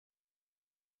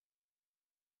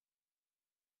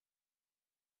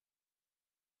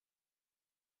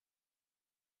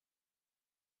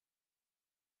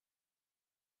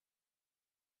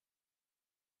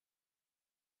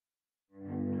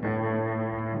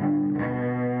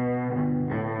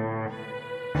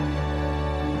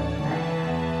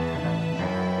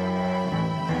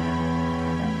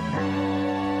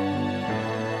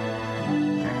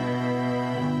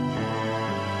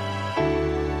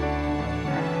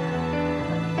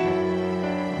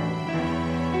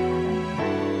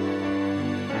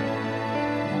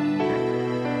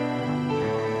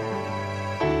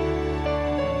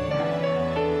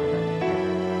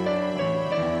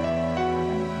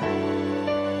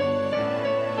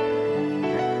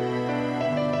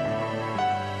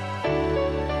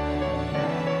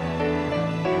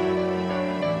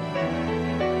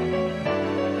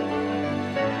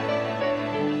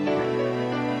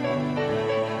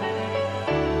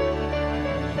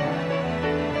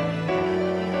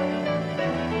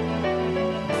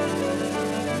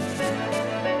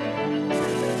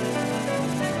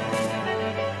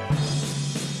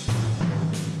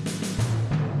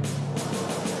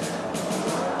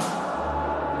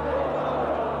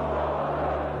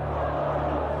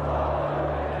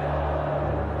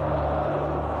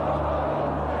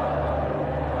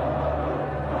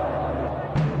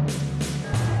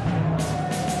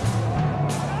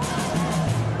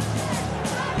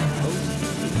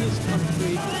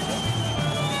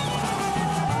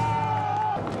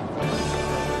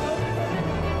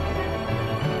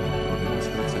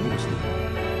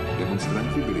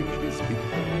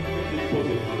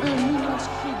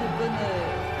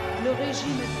Le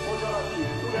régime...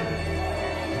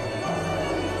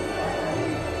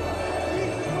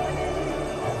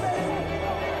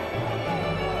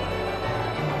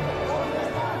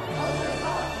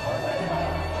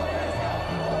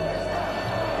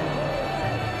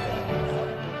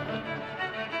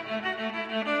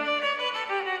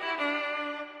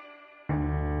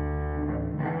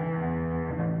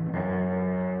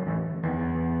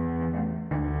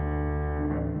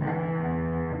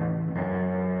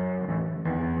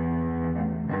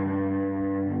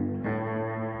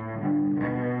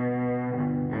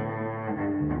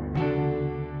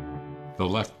 The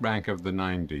left bank of the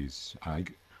 90s.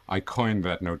 I coined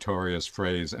that notorious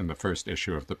phrase in the first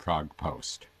issue of the Prague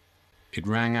Post. It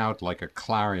rang out like a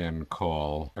clarion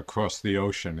call across the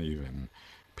ocean even.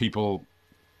 People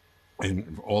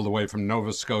all the way from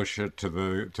Nova Scotia to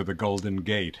the Golden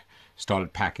Gate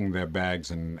started packing their bags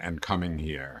and coming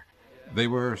here. They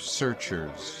were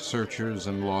searchers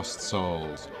and lost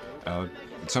souls. It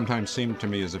sometimes seemed to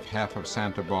me as if half of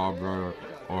Santa Barbara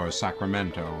or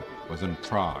Sacramento was in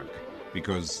Prague,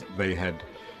 because they had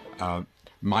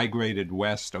migrated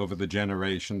west over the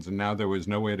generations, and now there was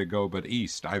nowhere to go but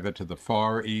east, either to the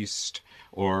Far East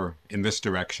or in this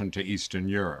direction to Eastern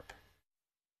Europe.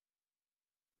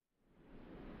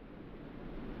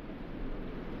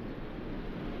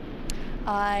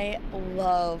 I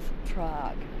love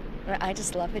Prague. I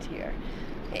just love it here.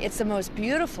 It's the most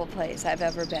beautiful place I've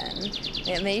ever been,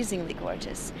 amazingly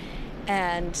gorgeous.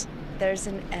 And there's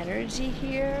an energy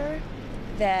here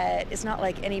that is not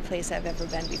like any place I've ever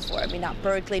been before. I mean, not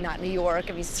Berkeley, not New York,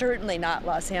 I mean, certainly not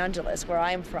Los Angeles, where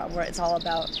I'm from, where it's all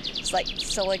about just like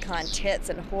silicon tits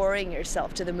and whoring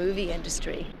yourself to the movie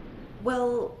industry.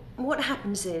 Well, what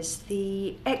happens is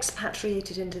the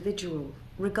expatriated individual,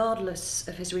 regardless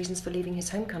of his reasons for leaving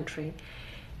his home country,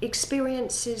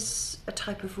 experiences a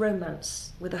type of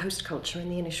romance with the host culture in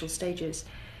the initial stages.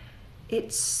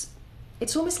 It's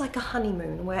almost like a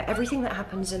honeymoon, where everything that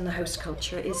happens in the host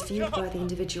culture is viewed by the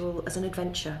individual as an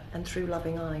adventure and through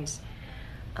loving eyes.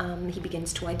 He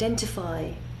begins to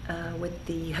identify with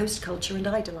the host culture and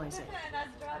idolize it.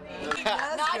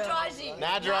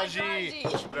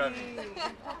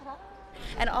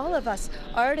 And all of us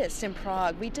artists in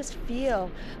Prague, we just feel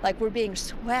like we're being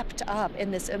swept up in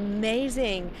this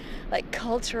amazing, like,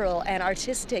 cultural and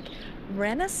artistic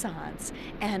renaissance.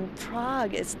 And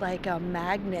Prague is like a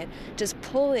magnet, just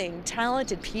pulling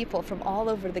talented people from all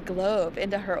over the globe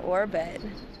into her orbit.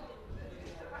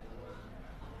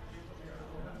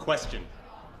 Question.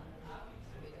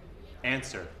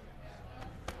 Answer.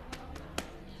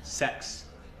 Sex.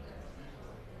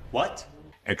 What?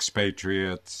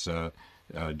 Expatriates,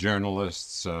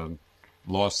 journalists,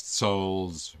 lost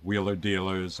souls, wheeler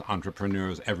dealers,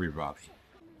 entrepreneurs, everybody.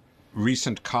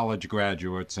 Recent college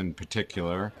graduates in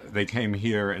particular, they came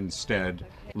here instead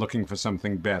looking for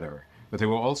something better. But there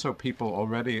were also people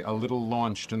already a little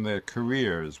launched in their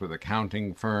careers with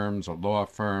accounting firms or law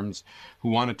firms who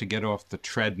wanted to get off the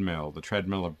treadmill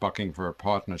of bucking for a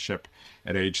partnership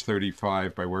at age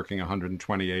 35 by working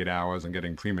 128 hours and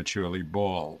getting prematurely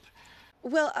bald.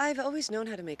 Well, I've always known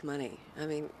how to make money. I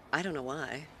mean, I don't know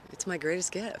why. It's my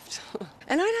greatest gift.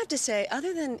 And I'd have to say,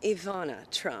 other than Ivana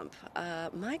Trump,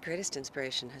 my greatest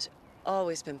inspiration has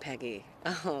always been Peggy.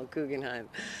 Oh, Guggenheim.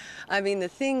 I mean, the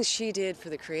things she did for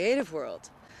the creative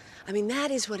world. I mean, that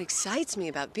is what excites me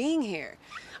about being here.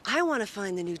 I want to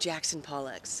find the new Jackson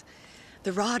Pollocks,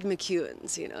 the Rod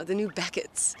McEwens, you know, the new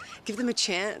Becketts. Give them a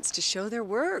chance to show their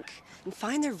work and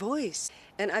find their voice.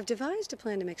 And I've devised a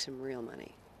plan to make some real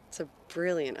money. It's a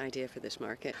brilliant idea for this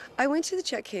market. I went to the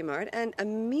Czech Kmart, and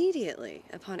immediately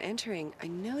upon entering, I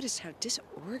noticed how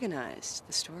disorganized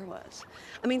the store was.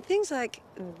 I mean, things like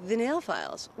the nail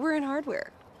files were in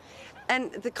hardware.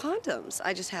 And the condoms,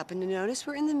 I just happened to notice,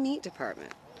 were in the meat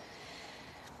department.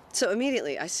 So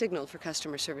immediately I signaled for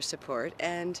customer service support,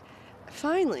 and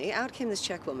finally out came this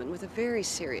Czech woman with a very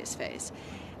serious face.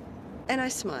 And I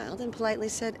smiled and politely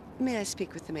said, "May I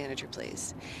speak with the manager,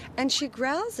 please?" And she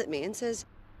growls at me and says,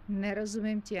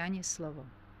 Nerozumím ti ani slovo.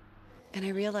 and I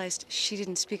realized she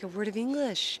didn't speak a word of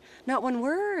English, not one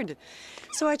word.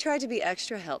 So I tried to be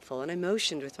extra helpful, and I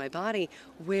motioned with my body,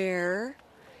 "Where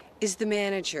is the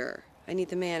manager? I need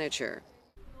the manager."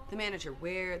 The manager,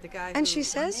 where? The guy And she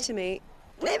says to me,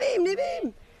 "Nibim,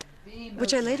 Nibim,"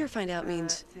 which I later find out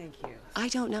means, thank you. I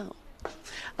don't know.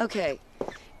 Okay,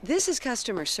 this is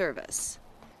customer service,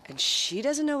 and she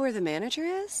doesn't know where the manager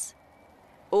is?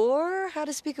 Or how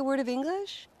to speak a word of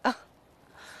English? Oh.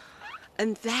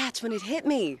 And that's when it hit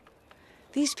me.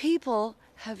 These people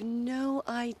have no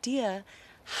idea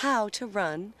how to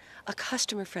run a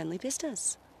customer-friendly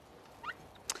business.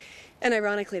 And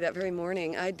ironically, that very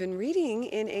morning, I'd been reading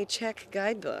in a Czech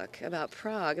guidebook about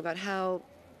Prague, about how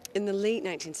in the late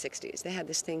 1960s, they had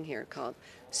this thing here called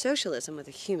socialism with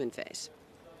a human face.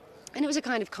 And it was a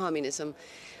kind of communism,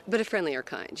 but a friendlier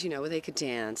kind, you know, where they could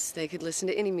dance, they could listen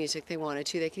to any music they wanted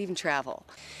to, they could even travel.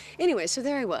 Anyway, so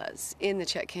there I was in the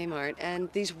Czech Kmart,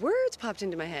 and these words popped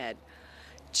into my head.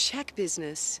 Czech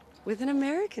business with an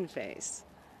American face.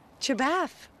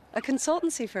 Chabaf, a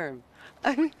consultancy firm.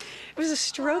 I mean, it was a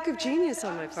stroke of genius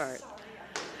on my part.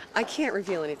 I can't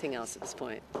reveal anything else at this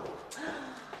point.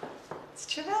 It's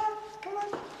Chabaf, come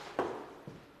on.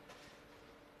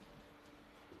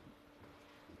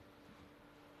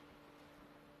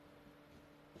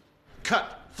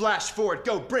 Cut, flash, forward,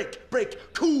 go, break,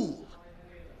 cool!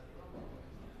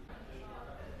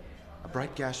 A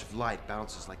bright gash of light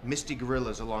bounces like misty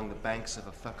gorillas along the banks of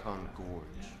a fecund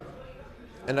gorge.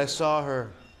 And I saw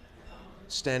her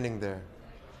standing there.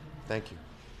 Thank you.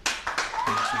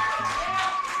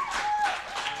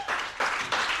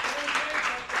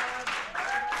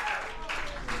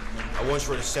 I once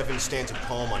wrote a 7-stanza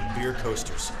poem on beer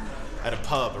coasters at a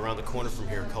pub around the corner from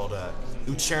here called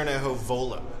Ucherného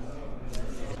Vola.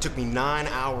 It took me 9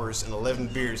 hours and 11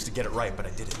 beers to get it right, but I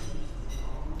did it.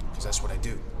 Because that's what I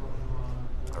do.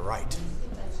 I write.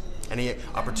 Any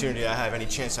opportunity I have, any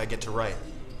chance I get to write,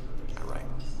 I write.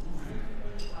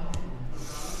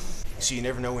 See, you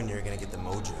never know when you're gonna get the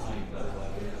mojo.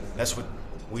 That's what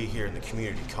we here in the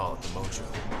community call it, the mojo.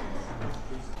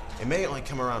 It may only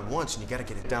come around once, and you gotta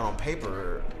get it down on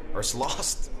paper, or it's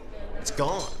lost. It's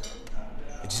gone.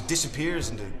 It just disappears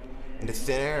into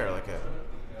thin air like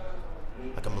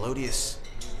a melodious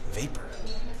vapor.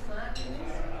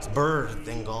 It's a bird,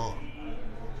 then gone.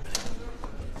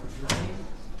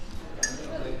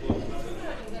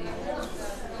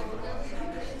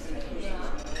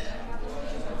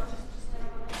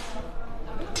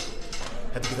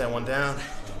 Had to get that one down.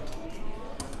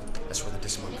 That's where the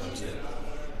discipline comes in.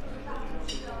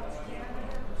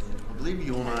 I believe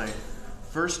you and I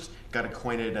first got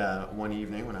acquainted one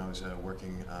evening when I was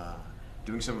working,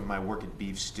 doing some of my work at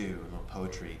Beef Stew, a little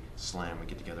poetry slam we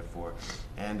get together for.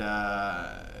 And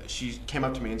she came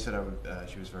up to me and said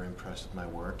she was very impressed with my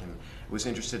work and was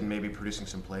interested in maybe producing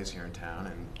some plays here in town.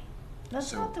 And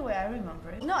That's not the way I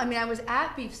remember it. No, I mean, I was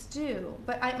at Beef Stew,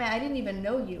 but I didn't even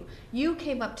know you. You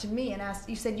came up to me and asked,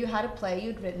 you said you had a play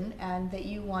you'd written and that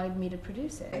you wanted me to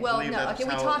produce it. Well, no, okay,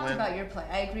 we talked about your play.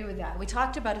 I agree with that. We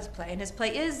talked about his play, and his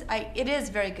play is, it is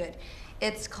very good.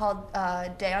 It's called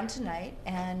Day on Tonight,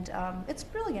 and it's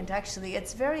brilliant, actually.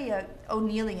 It's very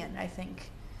O'Neillian, I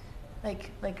think,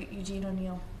 like Eugene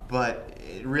O'Neill. But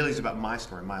it really is about my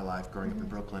story, my life, growing up in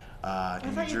Brooklyn, I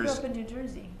thought you grew up in New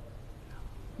Jersey.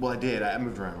 Well, I did. I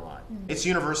moved around a lot. It's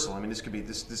universal. I mean, this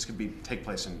could take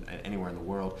place in anywhere in the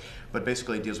world, but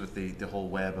basically it deals with the whole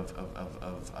web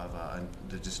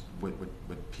of just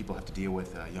what people have to deal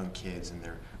with, young kids and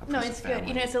their No, it's family. good.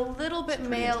 You know, it's a little bit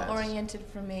male-oriented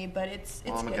for me, but it's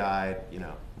well, I'm good. a guy. You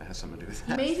know, it has something to do with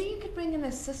that. Maybe you could bring in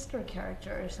a sister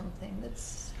character or something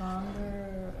that's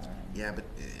stronger. Yeah, but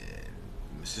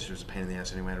my sister's a pain in the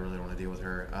ass anyway. I really don't want to deal with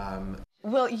her.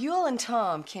 Well, Yule and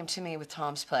Tom came to me with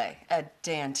Tom's play, A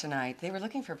Day and Tonight. They were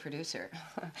looking for a producer.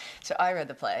 So I read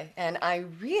the play, and I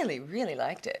really, really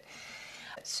liked it.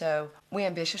 So we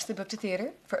ambitiously booked a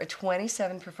theater for a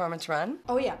 27-performance run.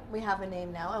 Oh yeah, we have a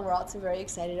name now, and we're also very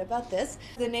excited about this.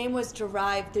 The name was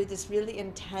derived through this really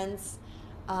intense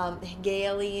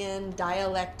Hegelian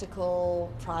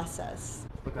dialectical process.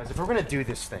 Look, guys, if we're gonna do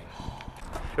this thing,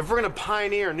 if we're gonna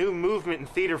pioneer a new movement in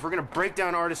theater, if we're gonna break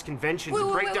down artist conventions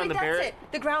and break down the barriers. That's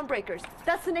it. The Groundbreakers.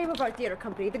 That's the name of our theater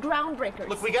company, the Groundbreakers.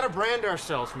 Look, we gotta brand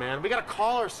ourselves, man. We gotta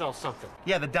call ourselves something.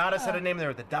 Yeah, the Dadists had a name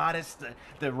there. The Dadists,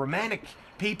 the Romantic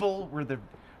people were the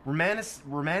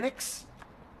Romantics.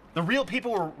 The real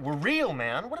people were real,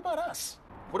 man. What about us?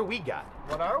 What do we got?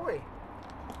 What are we?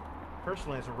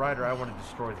 Personally, as a writer, I want to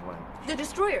destroy the language. The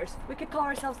Destroyers. We could call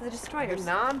ourselves the Destroyers.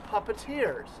 The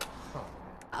non-puppeteers.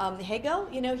 Hegel,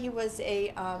 you know, he was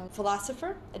a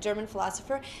philosopher, a German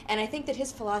philosopher, and I think that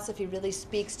his philosophy really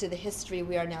speaks to the history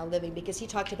we are now living, because he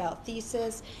talked about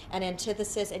thesis and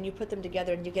antithesis, and you put them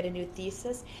together and you get a new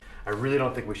thesis. I really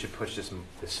don't think we should push this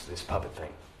puppet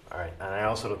thing, all right? And I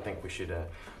also don't think we should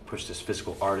push this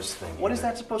physical artist thing. What is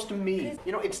that supposed to mean?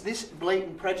 You know, it's this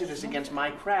blatant prejudice against my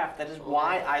craft that is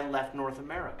why I left North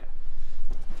America.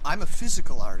 I'm a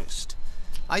physical artist.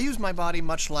 I use my body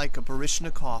much like a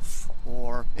Baryshnikov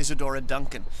or Isadora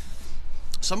Duncan.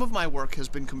 Some of my work has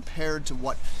been compared to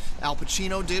what Al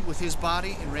Pacino did with his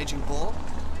body in Raging Bull.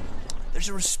 There's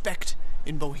a respect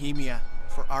in Bohemia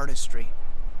for artistry.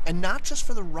 And not just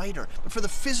for the writer, but for the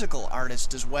physical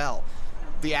artist as well.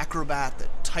 the acrobat, the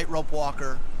tightrope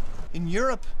walker. In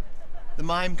Europe, the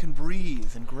mime can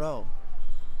breathe and grow.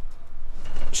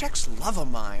 Czechs love a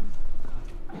mime.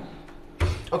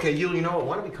 Okay, you know what?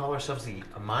 Why don't we call ourselves the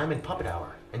Mime and Puppet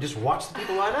Hour and just watch the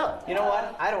people line up? You know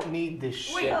what? I don't need this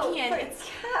shit.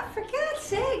 For God's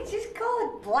sake, just call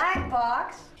it Black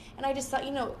Box. And I just thought,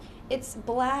 it's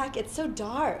black, it's so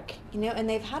dark, and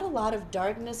they've had a lot of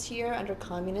darkness here under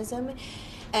communism,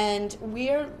 and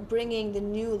we're bringing the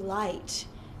new light.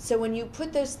 So when you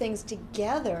put those things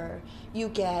together, you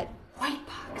get White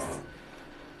Box.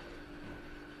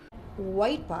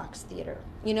 White box theater,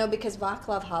 because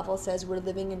Václav Havel says we're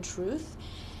living in truth.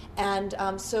 And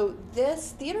so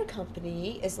this theater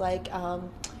company is like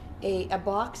a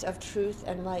box of truth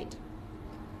and light.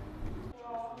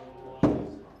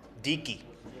 Deaky.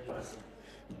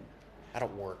 I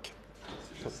don't work.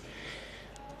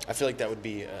 I feel like that would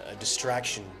be a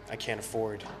distraction I can't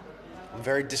afford. I'm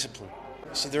very disciplined.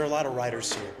 See, there are a lot of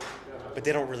writers here, but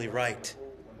they don't really write.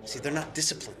 See, they're not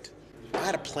disciplined. I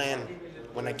had a plan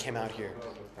when I came out here.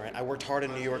 All right, I worked hard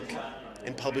in New York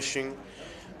in publishing.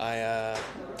 I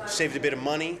saved a bit of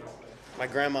money. My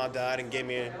grandma died and gave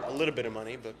me a little bit of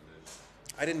money, but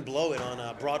I didn't blow it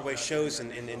on Broadway shows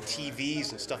and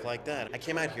TVs and stuff like that. I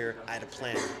came out here, I had a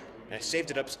plan, and I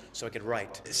saved it up so I could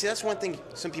write. See, that's one thing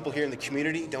some people here in the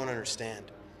community don't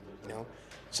understand,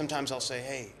 Sometimes I'll say,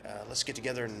 hey, let's get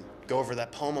together and go over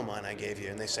that poem of mine I gave you.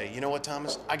 And they say, you know what,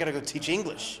 Thomas? I gotta go teach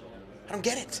English. I don't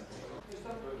get it.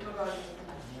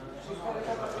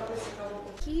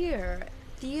 Here,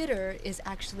 theater is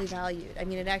actually valued.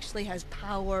 It actually has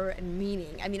power and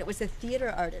meaning. It was a theater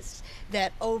artist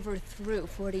that overthrew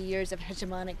 40 years of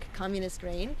hegemonic communist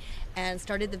reign and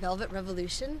started the Velvet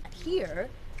Revolution. Here,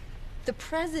 the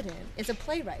president is a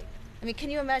playwright. Can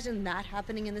you imagine that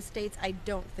happening in the States? I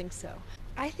don't think so.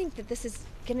 I think that this is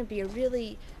going to be a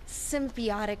really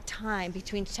symbiotic time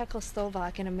between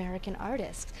Czechoslovak and American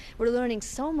artists. We're learning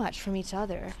so much from each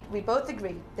other. We both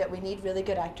agree that we need really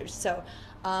good actors, so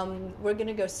we're going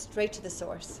to go straight to the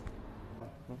source.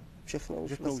 Všechno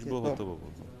už bylo hotovo.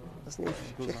 Vlastně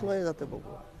všechno je za tebou.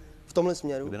 V tomhle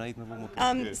směru. Kde najít novou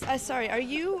motivaci? Sorry, are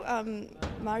you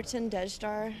Martin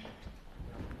Dejdar?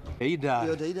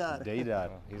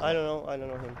 Dejdar. I don't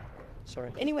know him.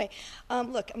 Sorry. Anyway,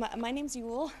 look, my name's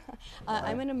Yule.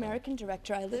 I'm an American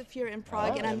director. I live here in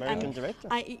Prague, and I'm American director.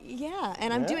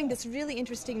 I'm doing this really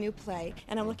interesting new play,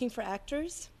 and I'm looking for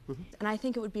actors. And I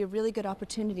think it would be a really good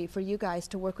opportunity for you guys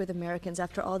to work with Americans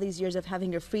after all these years of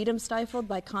having your freedom stifled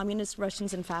by communist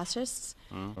Russians and fascists.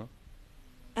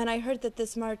 And I heard that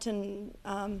this Martin,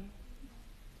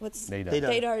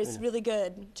 Dejdar is really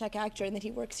good Czech actor, and that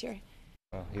he works here.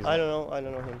 I don't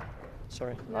know him.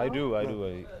 Sorry. No? I do.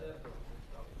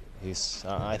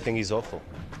 I think he's awful.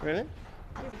 Really?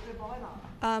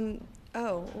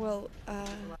 Oh, well,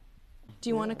 do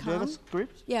you want to come? Do you have a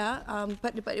script? Yeah,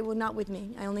 but it will not with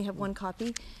me. I only have one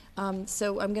copy.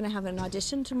 So I'm going to have an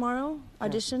audition tomorrow.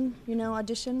 Audition.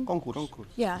 Konkurs.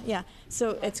 Yeah.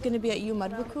 So it's going to be at U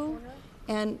Madvuku.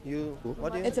 And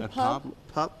what is it's a pub.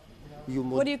 Pub.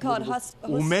 What do you call it?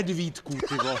 U Medvídku,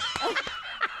 ty vole.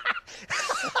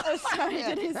 Oh, sorry,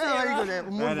 did he say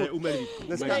Ne, u Medvídku.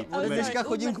 Dneska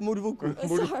chodím k Mudvuku.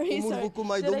 Sorry. U Mudvuku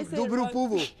mají dobrou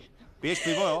půvu. Piješ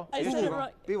pivo, jo?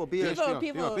 Pivo, piješ.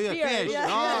 Pivo. No,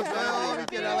 my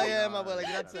tě nalejem a bude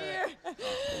legrace.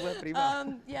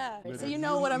 Yeah. So you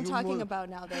know what I'm talking about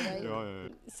now, though, right?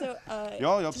 So,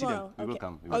 jo, přijdem. We will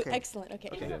come. Oh, excellent. Okay.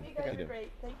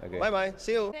 Great. Okay. Bye.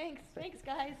 See you. Thanks,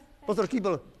 guys. Pozor,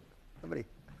 kýbl. Dobrý.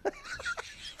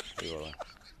 Ty vole.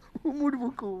 U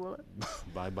Mudvuku, vole.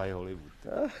 Bye Hollywood.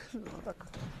 No, tak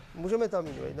můžeme tam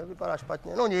jít, veď, nevypadá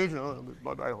špatně. No nic, no,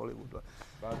 bye Hollywood.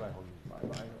 Bye Hollywood.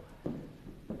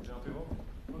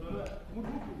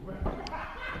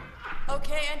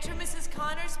 Okay, enter Mrs.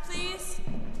 Connors, please.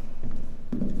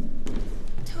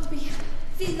 Toby,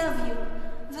 we love you.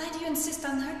 Why do you insist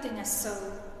on hurting us so?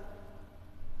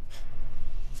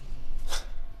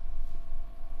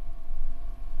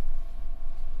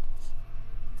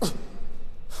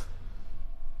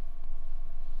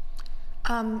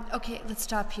 Okay, let's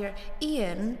stop here.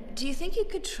 Ian, do you think you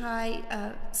could try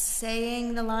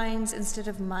saying the lines instead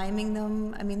of miming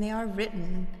them? They are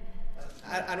written.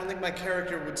 I don't think my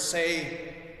character would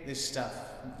say this stuff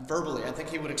verbally. I think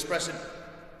he would express it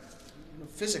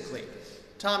physically.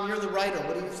 Tom, you're the writer.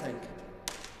 What do you think?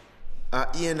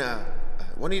 Ian, why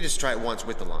don't you just try it once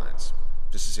with the lines,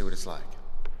 just to see what it's like?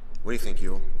 What do you think,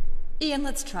 Yule? Ian,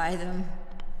 let's try them.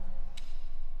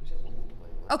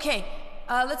 Okay.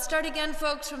 Let's start again,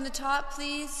 folks, from the top,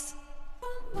 please.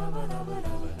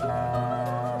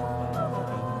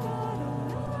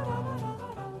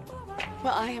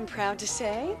 Well, I am proud to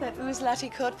say that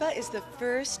Uzlati Kotva is the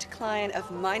first client of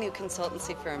my new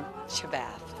consultancy firm,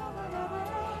 Chabath.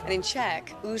 And in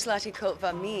Czech, Uzlati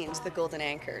Kotva means the golden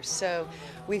anchor, so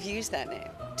we've used that name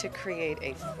to create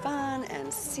a fun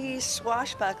and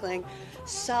swashbuckling,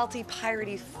 salty,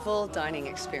 piratey, full dining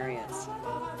experience.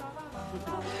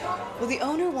 Well, the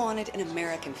owner wanted an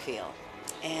American feel,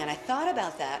 and I thought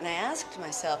about that, and I asked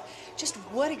myself, just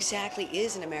what exactly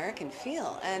is an American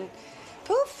feel? And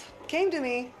poof, came to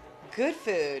me, good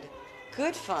food,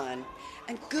 good fun,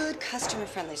 and good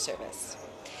customer-friendly service.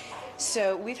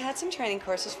 So we've had some training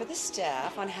courses for the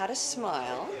staff on how to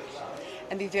smile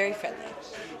and be very friendly.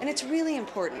 And it's really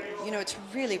important. You know, it's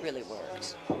really, really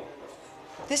worked.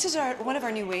 This is one of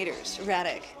our new waiters,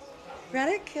 Radek.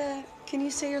 Radek, can you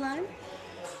say your line?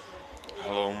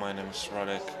 Hello, my name is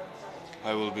Radek.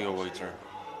 I will be a waiter.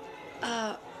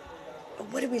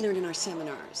 What did we learn in our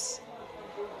seminars?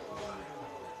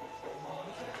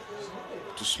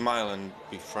 To smile and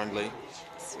be friendly.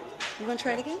 You want to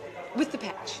try it again? With the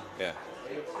patch. Yeah.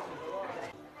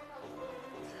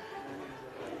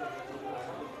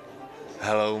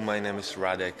 Hello, my name is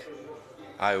Radek.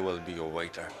 I will be your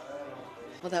waiter.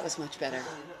 Well, that was much better.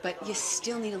 But you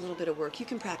still need a little bit of work. You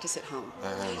can practice at home.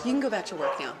 You can go back to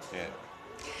work now. Yeah.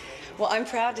 Well, I'm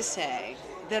proud to say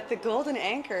that the Golden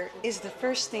Anchor is the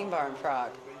first theme bar in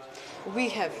Prague. We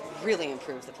have really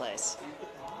improved the place.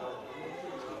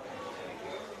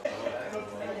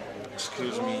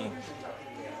 Excuse me.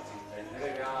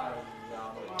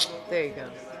 There you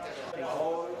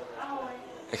go.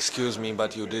 Excuse me,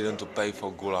 but you didn't pay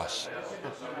for goulash.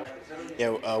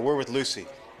 Yeah, we're with Lucy.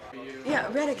 Yeah,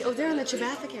 Radek, oh, they're on the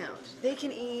Chabath account. They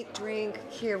can eat, drink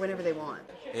here whenever they want.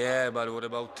 Yeah, but what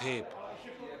about tip?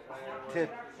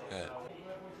 Tip? Yeah.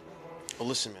 Well,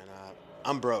 listen, man,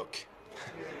 I'm broke,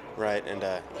 right? And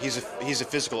he's a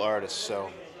physical artist, so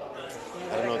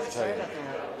I don't know what to tell you.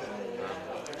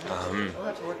 We'll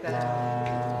have to work that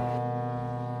out.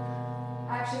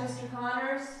 Action, Mr.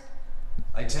 Connors.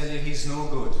 I tell you, he's no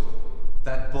good.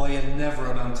 That boy will never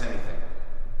amount to anything.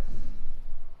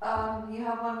 You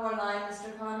have one more line,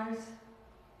 Mr. Connors.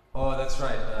 Oh, that's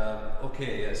right.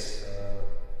 Okay, yes.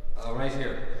 Right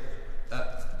here.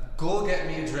 Go get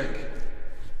me a drink.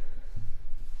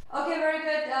 Okay, very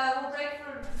good. We'll break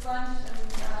for lunch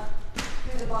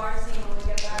and do the bar scene when we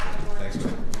get back. Thanks,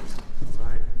 man.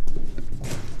 Right.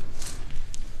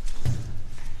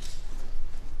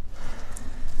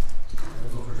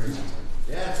 We'll go for drinks.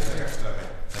 Yeah, take care. Okay.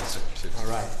 Thanks, sir. All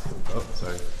right. Oh,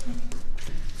 sorry.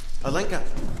 Alenka.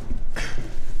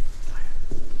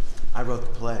 I wrote the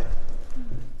play.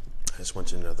 I just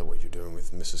want you to know that what you're doing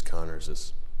with Mrs. Connors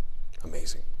is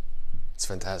amazing. It's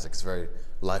fantastic. It's very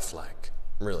lifelike.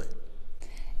 Really.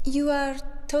 You are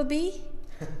Toby?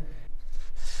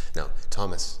 No,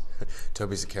 Thomas.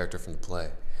 Toby's a character from the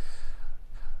play.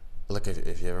 Look,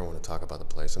 if you ever want to talk about the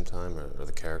play sometime or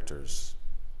the characters,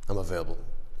 I'm available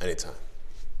anytime.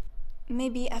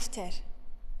 Maybe after.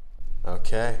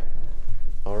 Okay.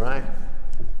 All right.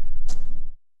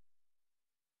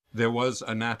 There was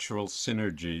a natural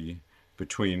synergy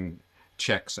between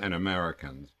Czechs and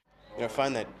Americans. You know, I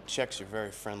find that Czechs are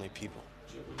very friendly people.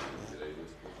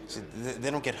 See,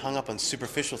 they don't get hung up on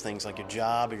superficial things like your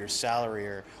job or your salary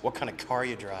or what kind of car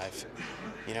you drive.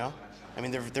 You know? I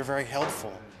mean, they're very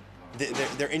helpful.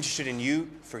 They're interested in you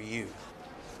for you.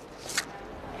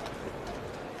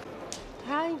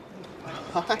 Hi.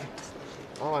 Hi.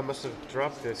 Oh, I must have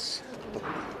dropped this.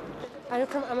 Are you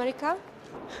from America?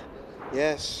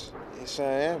 Yes. Yes, I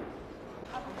am.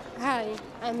 Hi,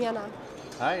 I'm Jana.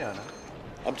 Hi, Anna.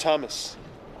 I'm Thomas.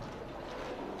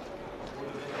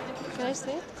 Can I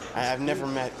see? I've never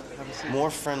met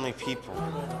more friendly people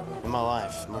in my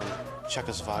life, more than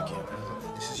Czechoslovakia.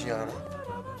 This is Jana,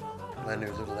 my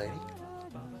new little lady.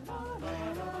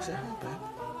 Say hi, babe.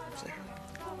 Say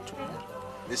hi.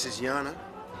 This is Jana,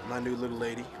 my new little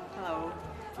lady. Hello.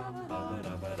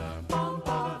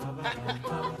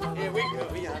 Here we go,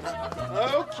 Jana.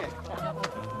 Okay.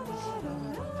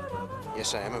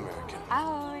 Yes, I am American.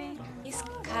 Ahoy. He's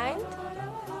kind.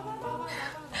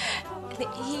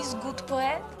 He's good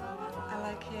poet. I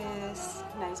like his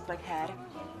nice black hair.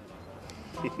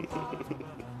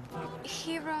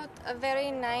 He wrote a very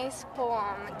nice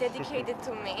poem dedicated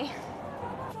to me.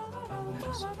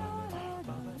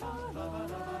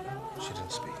 She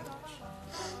didn't speak English.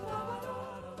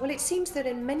 Well, it seems that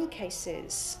in many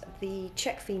cases, the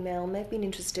Czech female may have been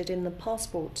interested in the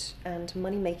passport and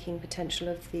money-making potential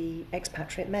of the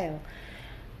expatriate male,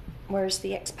 whereas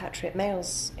the expatriate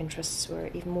male's interests were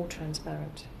even more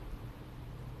transparent.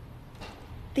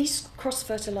 These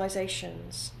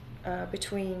cross-fertilizations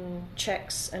between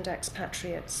Czechs and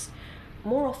expatriates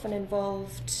more often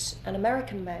involved an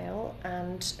American male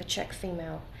and a Czech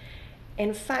female.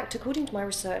 In fact, according to my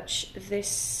research,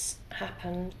 this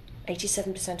happened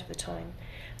 87% of the time.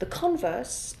 The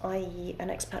converse, i.e. an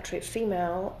expatriate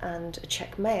female and a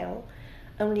Czech male,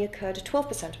 only occurred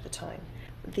 12% of the time,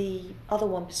 the other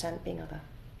 1% being other.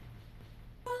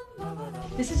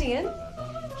 This is Ian.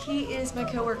 He is my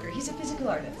coworker. He's a physical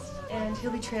artist, and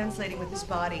he'll be translating with his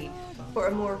body for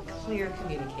a more clear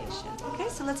communication. Okay,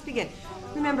 so let's begin.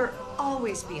 Remember,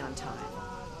 always be on time.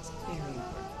 It's very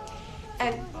important.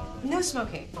 And no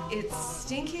smoking. It's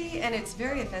stinky and it's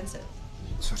very offensive.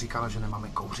 Co říkala, že nemáme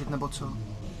kouřit, nebo co?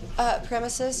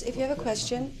 Premises, if you have a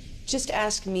question, just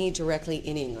ask me directly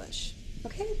in English.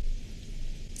 Okay?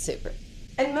 Super.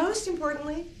 And most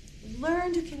importantly,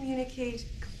 learn to communicate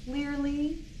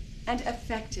clearly and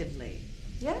effectively.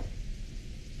 Yeah?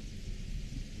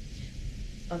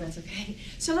 Oh, that's okay.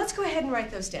 So let's go ahead and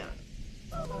write those down.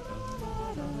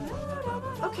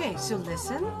 Okay, so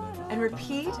listen and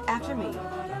repeat after me.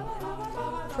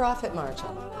 Profit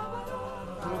margin.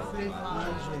 Profit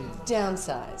margin.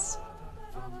 Downsize.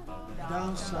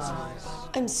 Downsize.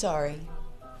 I'm sorry.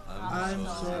 I'm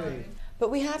sorry.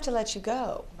 But we have to let you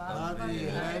go. But we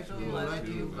have to let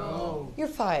you go. You're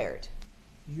fired.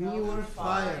 You were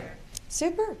fired.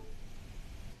 Super.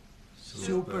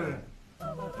 Super.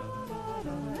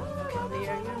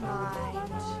 Clear your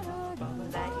mind.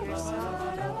 Let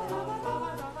yourself go.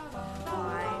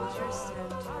 Find your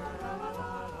center.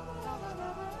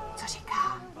 Co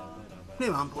říká?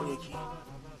 Nemám ponětí.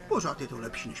 Pořád je to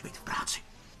lepší, než být v práci.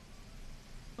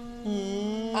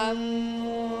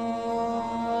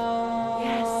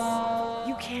 Yes,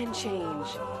 you can change.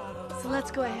 So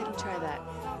let's go ahead and try that.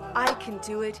 I can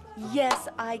do it. Yes,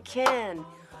 I can.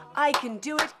 I can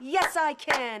do it. Yes, I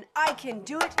can. I can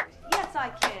do it. Yes, I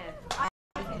can.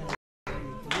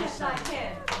 Yes, I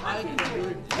can. I can do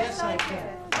it. Yes, I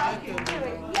can. I can do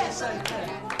it. Yes, I can.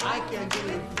 I can do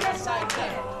it. Yes, I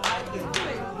can. I can do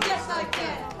it. Yes, I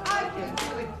can. I can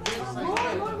do it. Yes, I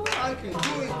can. I can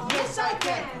do it. Yes, I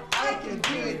can. I can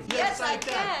do it. Yes, I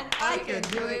can. I can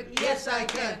do it. Yes, I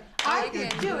can. I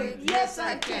can do it. Yes,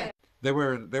 I can. There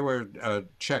were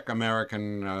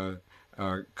Czech-American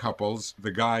couples.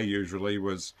 The guy usually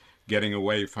was getting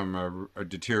away from a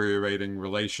deteriorating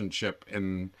relationship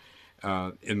in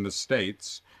the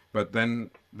States, but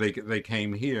then they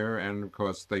came here, and of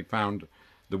course they found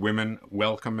the women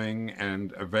welcoming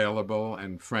and available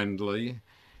and friendly,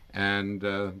 and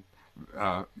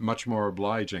much more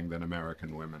obliging than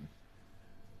American women.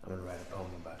 I'm gonna write a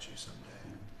poem about you someday.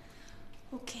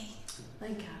 Okay.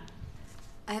 Lenka,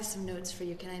 I have some notes for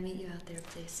you. Can I meet you out there,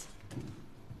 please?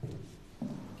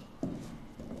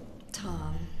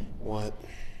 Tom. What?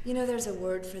 You know there's a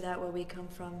word for that where we come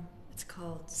from? It's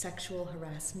called sexual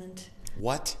harassment.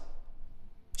 What?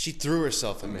 She threw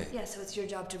herself at me. Yeah, so it's your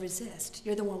job to resist.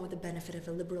 You're the one with the benefit of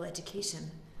a liberal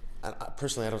education.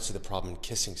 Personally, I don't see the problem in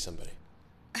kissing somebody.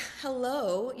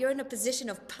 Hello, you're in a position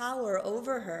of power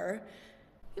over her.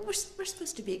 We're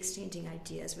supposed to be exchanging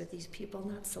ideas with these people,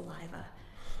 not saliva.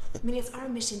 I mean, it's our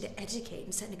mission to educate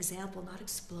and set an example, not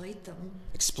exploit them.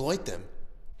 Exploit them?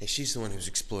 Hey, she's the one who's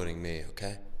exploiting me,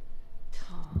 okay?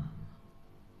 Tom,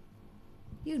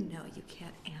 you know you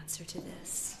can't answer to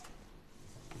this.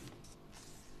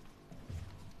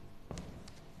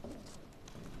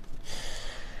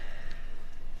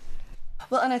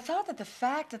 Well, and I thought that the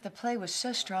fact that the play was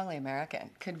so strongly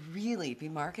American could really be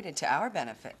marketed to our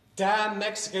benefit. Damn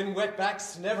Mexican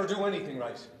wetbacks never do anything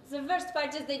right. The worst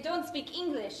part is they don't speak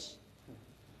English.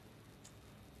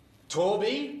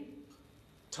 Toby,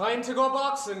 time to go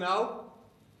boxing now.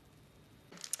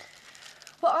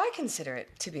 Well, I consider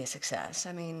it to be a success.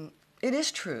 I mean, it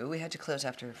is true we had to close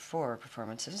after 4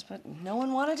 performances, but no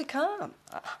one wanted to come.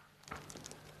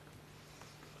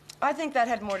 I think that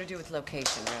had more to do with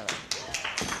location, really.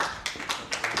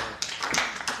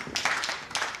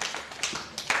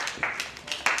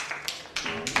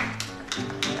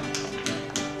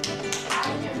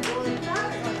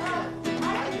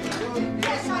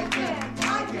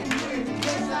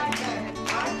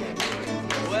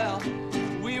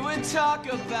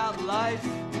 Talk about life,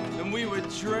 and we would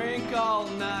drink all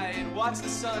night, watch the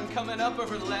sun coming up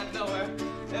over the land nowhere.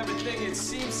 Everything, it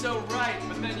seems so right,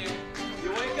 but then you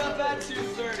wake up at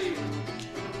 2:30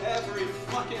 every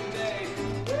fucking day.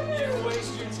 You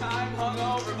waste your time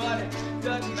hungover, but it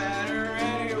doesn't matter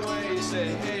anyway. You say,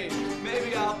 hey,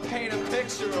 maybe I'll paint a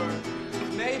picture, or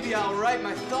maybe I'll write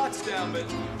my thoughts down, but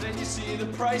then you see the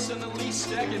price on the lease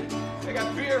check, and I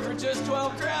got beer for just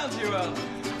 12 crowns, you will.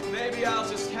 Maybe I'll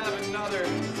just have another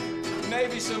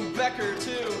maybe some Becker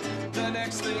too. The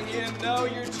next thing you know,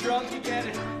 you're drunk again,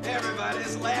 and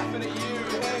everybody's laughing at you.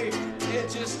 Hey, it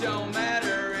just don't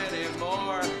matter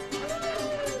anymore.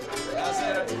 I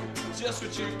said, just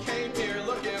what you came here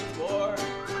looking for.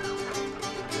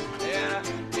 And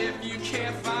if you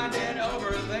can't find it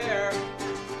over there,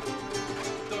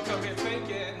 don't come here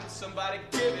thinking somebody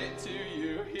give it to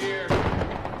you here.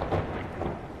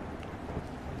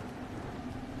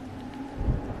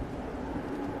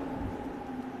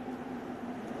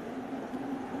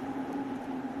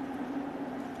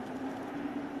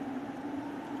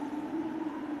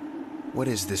 What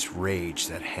is this rage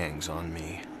that hangs on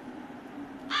me?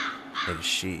 It is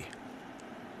she.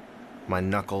 My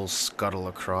knuckles scuttle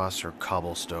across her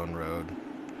cobblestone road.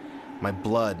 My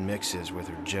blood mixes with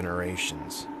her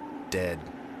generations, dead,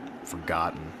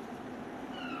 forgotten.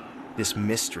 This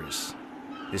mistress,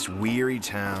 this weary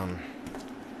town.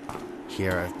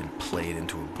 Here I've been played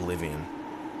into oblivion,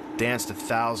 danced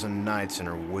 1,000 nights in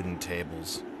her wooden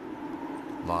tables.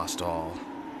 Lost all,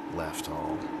 left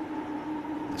all.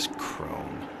 This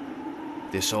crone.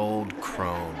 This old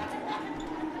crone.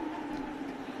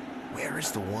 Where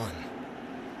is the one?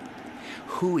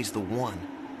 Who is the one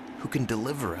who can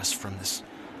deliver us from this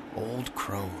old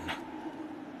crone?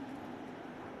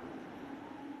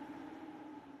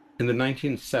 In the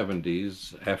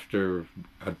 1970s, after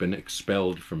I'd been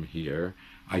expelled from here,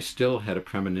 I still had a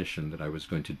premonition that I was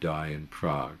going to die in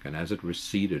Prague. And as it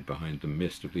receded behind the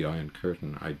mist of the Iron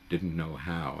Curtain, I didn't know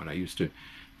how. And I used to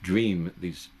dream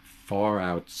these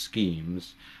far-out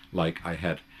schemes, like I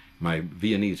had my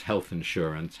Viennese health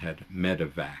insurance had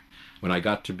medevac. When I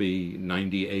got to be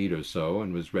 98 or so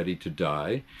and was ready to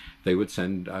die, they would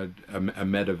send a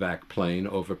medevac plane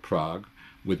over Prague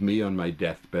with me on my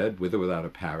deathbed, with or without a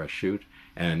parachute,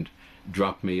 and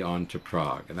drop me onto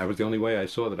Prague. And that was the only way I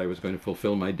saw that I was going to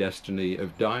fulfill my destiny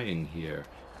of dying here.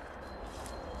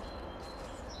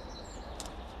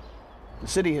 The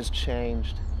city has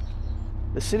changed.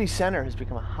 The city center has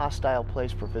become a hostile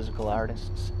place for physical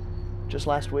artists. Just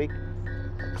last week,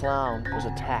 a clown was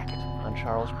attacked on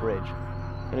Charles Bridge,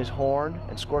 and his horn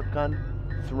and squirt gun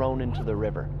thrown into the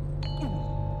river.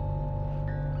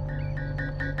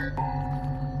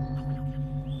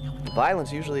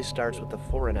 Violence usually starts with the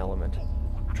foreign element.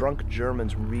 Drunk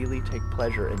Germans really take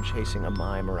pleasure in chasing a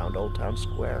mime around Old Town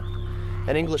Square.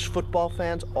 And English football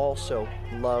fans also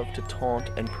love to taunt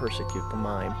and persecute the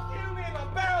mime.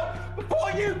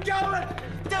 Before you go and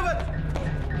do it!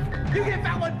 You get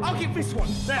that one, I'll get this one.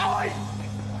 Now.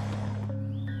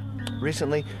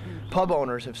 Recently, pub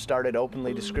owners have started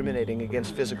openly discriminating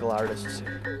against physical artists.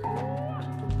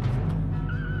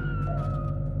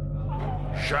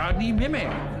 Žádný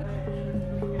mime.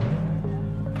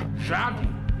 Žádný.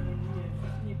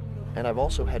 And I've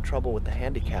also had trouble with the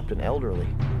handicapped and elderly.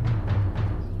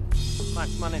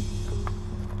 Come on in.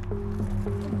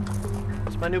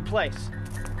 It's my new place.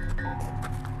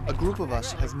 A group of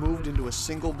us have moved into a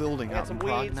single building out in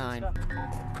Prague 9.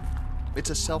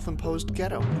 It's a self-imposed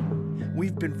ghetto.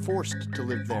 We've been forced to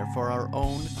live there for our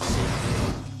own safety.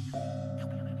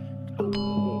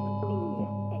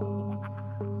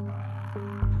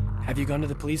 Have you gone to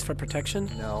the police for protection?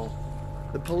 No.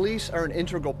 The police are an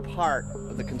integral part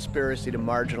of the conspiracy to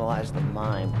marginalize the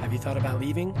mime. Have you thought about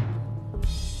leaving?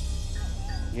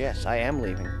 Yes, I am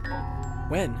leaving.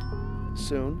 When?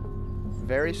 Soon.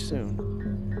 Very soon.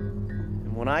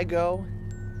 And when I go,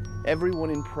 everyone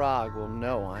in Prague will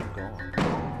know I'm gone.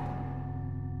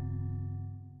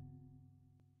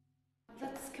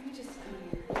 Can we just come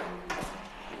here?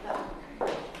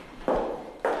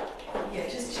 Yeah,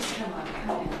 just come on,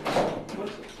 come in.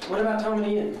 What about Tom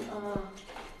and Ian?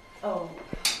 Oh,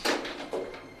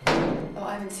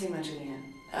 I haven't seen much of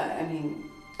Ian. I mean,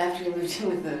 after he moved in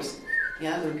with those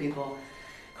other people,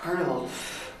 carnival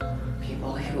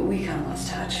people, we kind of lost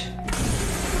touch.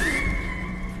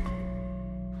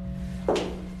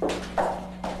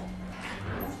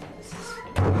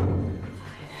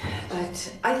 But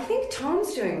I think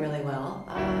Tom's doing really well.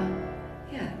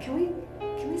 Yeah, can we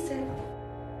sit?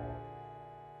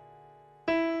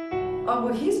 Oh,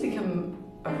 well, he's become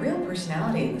a real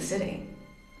personality in the city.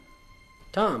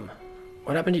 Tom,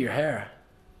 what happened to your hair?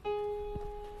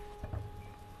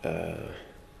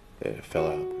 It fell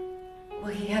out.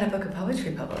 Well, he had a book of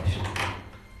poetry published.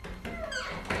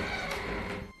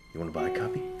 You want to buy a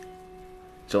copy?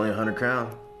 It's only 100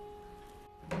 crown.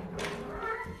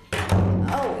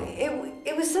 Oh,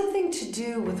 it was something to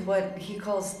do with what he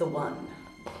calls the one.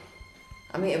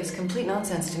 I mean, it was complete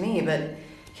nonsense to me, but,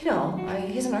 you know,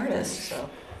 he's an artist, so.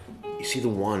 You see, the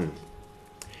one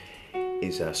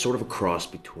is sort of a cross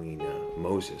between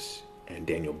Moses and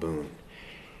Daniel Boone.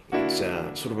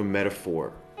 It's sort of a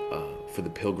metaphor for the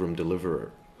pilgrim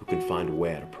deliverer who can find a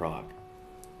way out of Prague.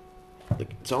 Look,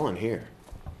 it's all in here.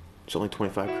 It's only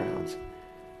 25 crowns.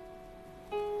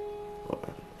 Well,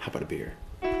 how about a beer?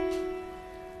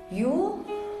 Yule?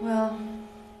 Well,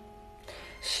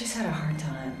 she's had a hard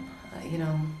time. You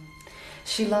know,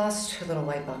 she lost her little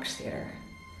white box theater.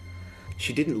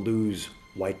 She didn't lose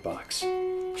White Box.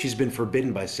 She's been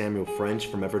forbidden by Samuel French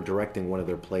from ever directing one of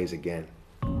their plays again.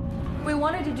 We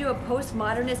wanted to do a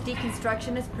postmodernist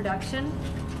deconstructionist production.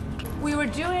 We were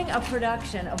doing a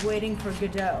production of Waiting for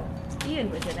Godot. Ian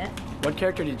was in it. What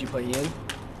character did you play, Ian?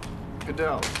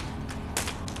 Godot.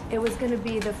 It was going to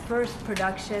be the first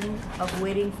production of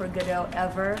Waiting for Godot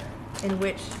ever in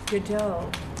which Godot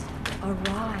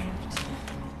arrived.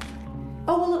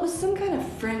 Oh, well, it was some kind of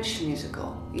French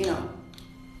musical, you know.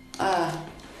 At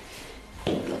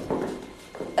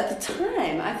the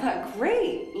time, I thought,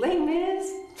 great, Les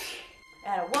Mis.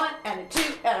 And a 1, and a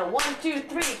 2, and a 1, 2,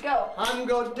 3, go. I'm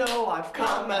Godot, I've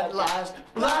come at last.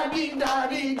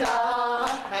 La-dee-da-dee-da.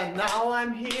 And now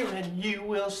I'm here and you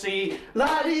will see.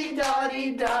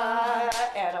 La-dee-da-dee-da.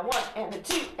 And a 1, and a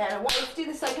 2, and a 1. Let's do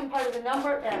the second part of the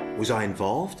number. And Was I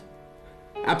involved?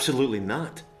 Absolutely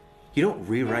not. You don't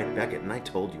rewrite Beckett, and I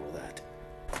told you all that.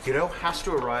 Godot has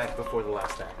to arrive before the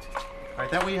last act. All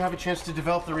right, that way you have a chance to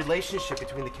develop the relationship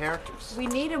between the characters. we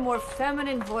need a more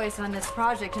feminine voice on this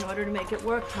project in order to make it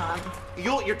work, Tom.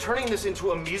 You're turning this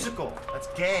into a musical. That's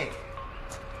gay.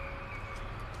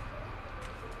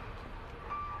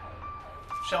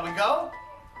 Shall we go?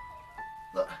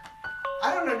 Look,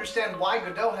 I don't understand why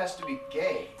Godot has to be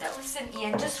gay. Now listen,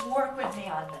 Ian, just work with me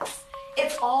on this.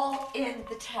 It's all in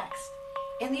the text.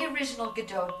 In the original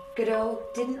Godot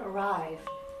didn't arrive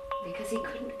because he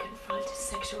couldn't confront his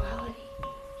sexuality.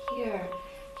 Here,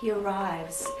 he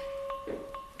arrives.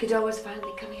 Godot was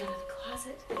finally coming out of the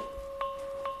closet.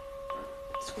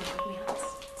 Just work with me on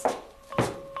this.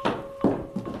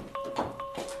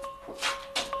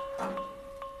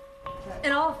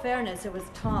 In all fairness, it was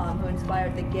Tom who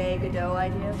inspired the gay Godot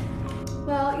idea.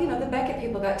 Well, you know, the Beckett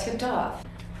people got tipped off.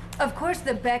 Of course,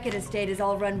 the Beckett estate is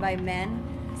all run by men.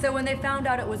 So when they found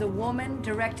out it was a woman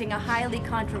directing a highly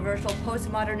controversial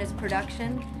postmodernist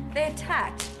production, they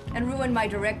attacked and ruined my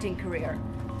directing career.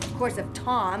 Of course, if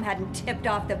Tom hadn't tipped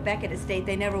off the Beckett estate,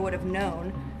 they never would have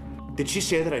known. Did she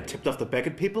say that I tipped off the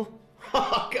Beckett people?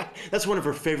 Oh, God, that's one of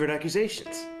her favorite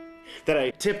accusations. That I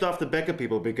tipped off the Beckett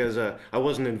people because I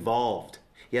wasn't involved.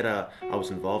 Yet I was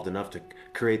involved enough to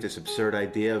create this absurd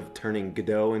idea of turning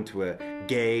Godot into a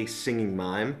gay singing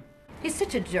mime. He's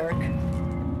such a jerk.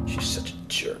 She's such a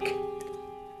jerk.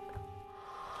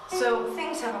 So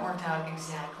things haven't worked out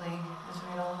exactly as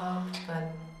we'd all hoped,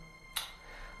 but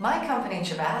my company,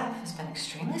 Jabab, has been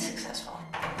extremely successful.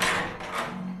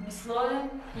 Miss Laue,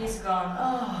 he's gone.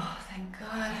 Oh, thank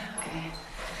God. Okay.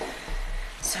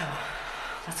 So,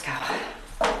 let's go.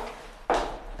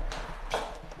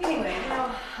 Anyway, you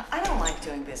know, I don't like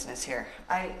doing business here.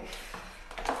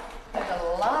 There's a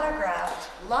lot of graft,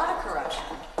 a lot of corruption,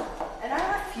 and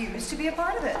I refuse to be a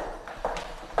part of it.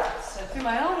 So through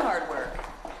my own hard work,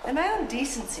 and my own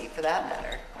decency for that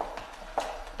matter,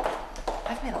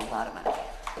 I've made a lot of money.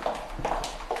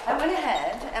 I went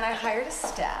ahead and I hired a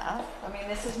staff. I mean,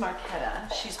 this is Marquetta.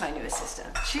 She's my new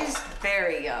assistant. She's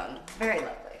very young, very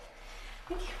lovely.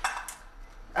 Thank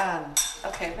you.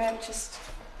 Okay, Red, just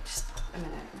a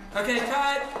minute. Okay,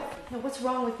 cut! No, what's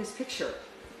wrong with this picture?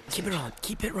 Keep it rolling.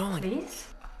 Keep it rolling. Please?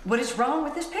 What is wrong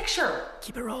with this picture?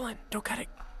 Keep it rolling. Don't cut it.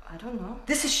 I don't know.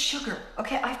 This is sugar.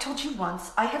 Okay, I've told you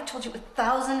once. I have told you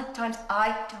 1,000 times.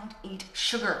 I don't eat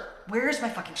sugar. Where is my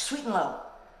fucking sweet and low?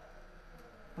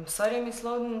 I'm sorry, Miss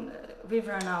Loden. We've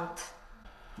run out.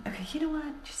 Okay, you know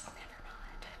what? Just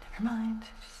never mind.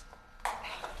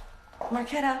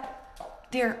 Marquetta,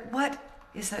 dear, what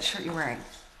is that shirt you're wearing?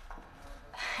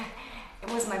 It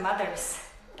was my mother's.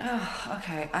 Oh,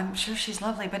 okay. I'm sure she's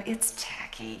lovely, but it's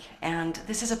tacky. And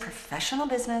this is a professional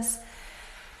business.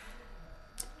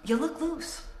 You look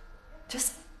loose.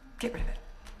 Just get rid of it,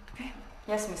 okay?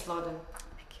 Yes, Miss Loden.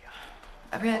 Thank you.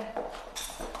 Red.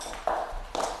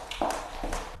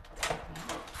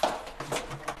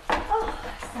 Oh,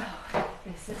 so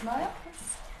this is my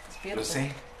office. It's beautiful.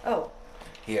 Lucy? Oh.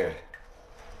 Here.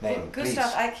 Name, Well, Gustav,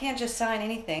 please. I can't just sign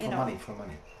anything. For you know. money, for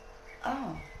money.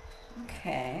 Oh,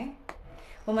 okay.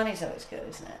 Well, money's always good,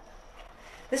 isn't it?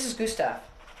 This is Gustav.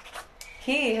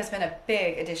 He has been a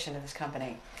big addition to this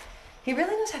company. He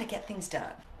really knows how to get things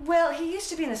done. Well, he used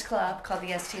to be in this club called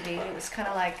the STB. It was kind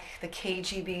of like the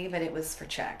KGB, but it was for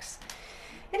checks.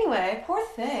 Anyway, poor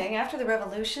thing, after the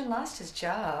revolution, lost his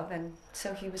job, and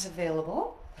so he was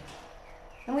available.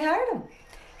 And we hired him.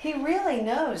 He really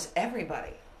knows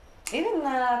everybody. Even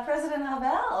President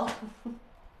Havel.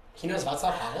 He knows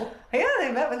Václav Havel? Yeah,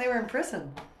 they met when they were in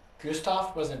prison.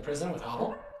 Gustav was in prison with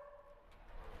Havel?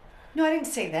 No, I didn't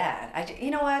say that.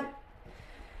 You know what?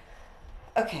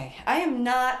 Okay, I am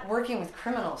not working with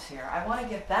criminals here. I want to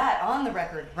get that on the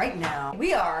record right now.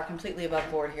 We are completely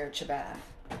above board here at Chabath.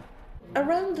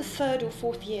 Around the 3rd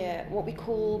or 4th year, what we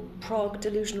call Prague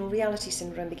delusional reality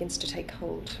syndrome begins to take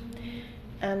hold.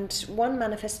 And one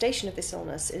manifestation of this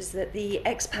illness is that the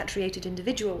expatriated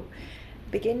individual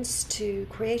begins to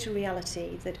create a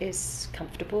reality that is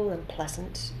comfortable and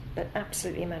pleasant, but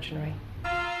absolutely imaginary.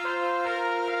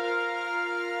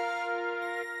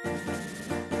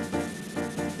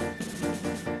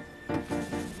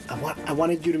 I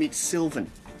wanted you to meet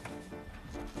Sylvan.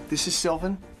 This is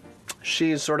Sylvan.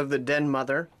 She's sort of the den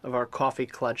mother of our coffee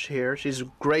clutch here. She's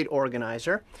a great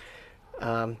organizer.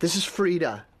 This is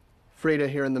Frida. Frida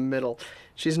here in the middle.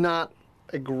 She's not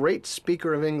a great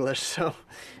speaker of English, so...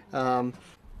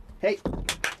 Hey,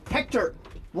 Hector,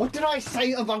 what did I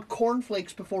say about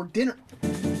cornflakes before dinner?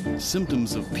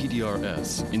 Symptoms of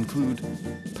PDRS include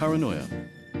paranoia,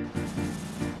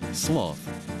 sloth,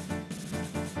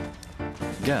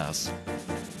 gas,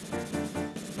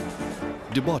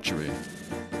 debauchery,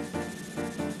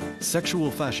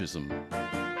 sexual fascism,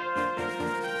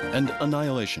 and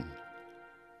annihilation.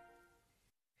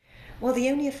 Well, the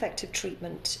only effective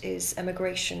treatment is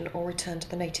emigration or return to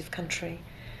the native country.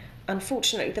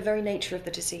 Unfortunately, the very nature of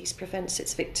the disease prevents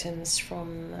its victims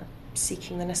from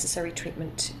seeking the necessary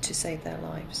treatment to save their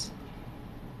lives.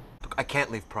 Look, I can't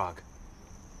leave Prague.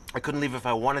 I couldn't leave if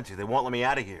I wanted to. They won't let me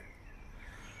out of here.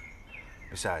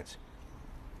 Besides,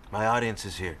 my audience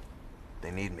is here. They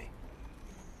need me.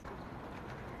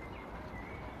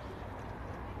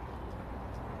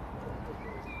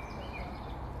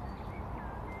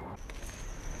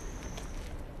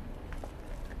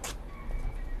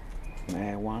 May I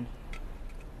have one?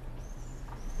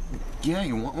 Yeah,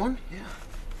 you want one? Yeah.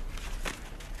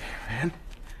 Man.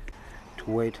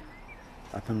 To wait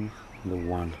upon the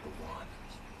one.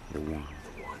 The one.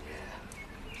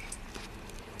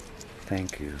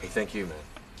 Thank you. Hey, thank you, man.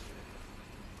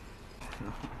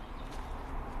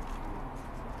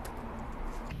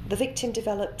 The victim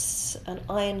develops an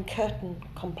Iron Curtain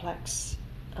complex.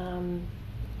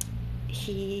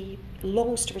 He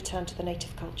longs to return to the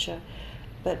native culture,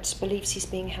 but believes he's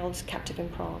being held captive in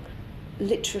Prague.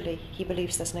 Literally, he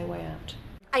believes there's no way out.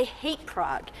 I hate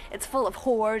Prague. It's full of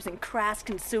whores and crass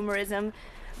consumerism.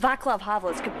 Václav Havel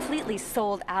is completely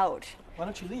sold out. Why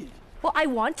don't you leave? Well, I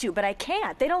want to, but I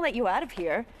can't. They don't let you out of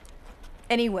here.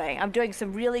 Anyway, I'm doing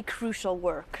some really crucial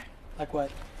work. Like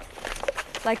what?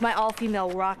 Like my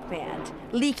all-female rock band,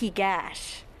 Leaky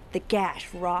Gash. The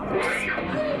Gash rocks.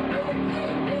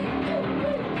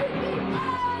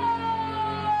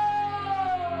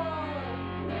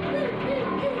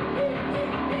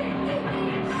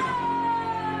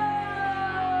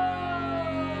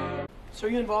 So are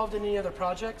you involved in any other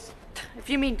projects? If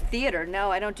you mean theater,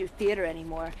 no, I don't do theater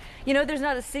anymore. You know, there's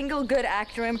not a single good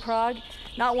actor in Prague.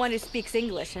 Not one who speaks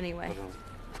English, anyway.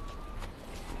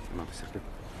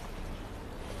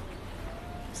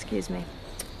 Excuse me.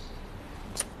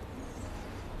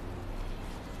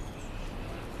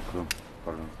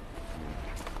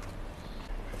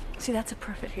 See, that's a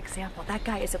perfect example. That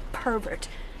guy is a pervert.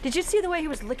 Did you see the way he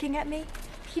was looking at me?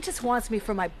 He just wants me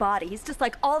for my body. He's just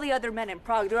like all the other men in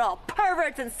Prague. They're all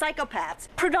perverts and psychopaths.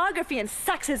 Pornography and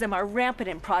sexism are rampant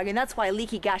in Prague, and that's why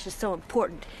Leaky Gash is so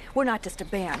important. We're not just a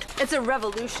band. It's a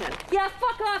revolution. Yeah,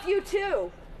 fuck off you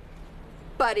too,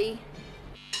 buddy.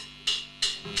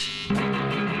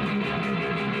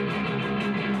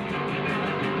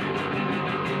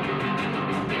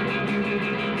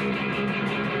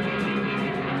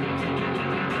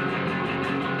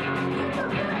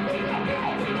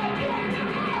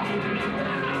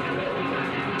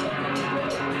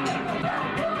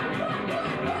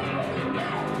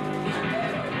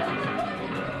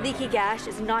 Leaky Gash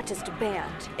is not just a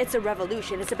band. It's a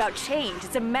revolution. It's about change.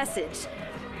 It's a message.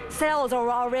 Cells are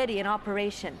already in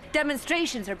operation.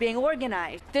 Demonstrations are being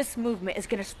organized. This movement is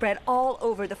going to spread all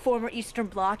over the former Eastern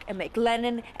Bloc and make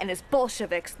Lenin and his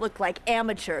Bolsheviks look like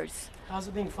amateurs. How's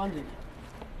it being funded?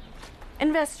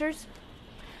 Investors.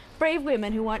 Brave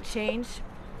women who want change.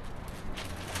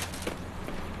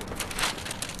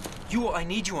 I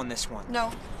need you on this one.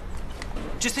 No.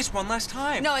 Just this one last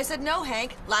time. No, I said no,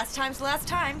 Hank. Last time's the last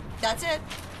time. That's it.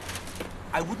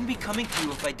 I wouldn't be coming to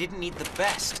you if I didn't need the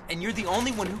best, and you're the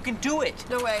only one who can do it.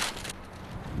 No way.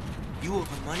 The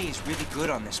money is really good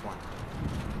on this one.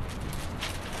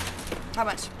 How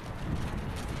much?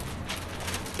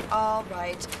 all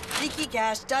right. Leaky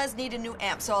Gash does need a new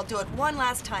amp, so I'll do it one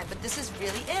last time, but this is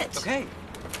really it. Okay.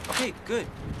 Okay, good.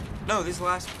 No, this is the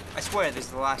last... I swear, this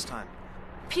is the last time.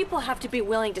 People have to be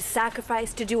willing to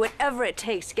sacrifice, to do whatever it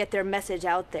takes to get their message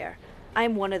out there.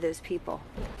 I'm one of those people.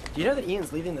 Do you know that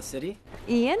Ian's leaving the city?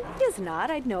 Ian? He is not.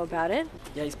 I'd know about it.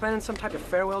 Yeah, he's planning some type of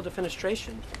farewell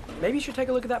defenestration. Maybe you should take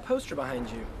a look at that poster behind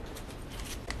you.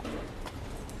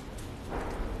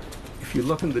 If you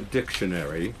look in the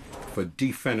dictionary for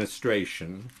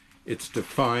defenestration, it's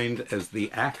defined as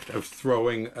the act of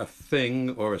throwing a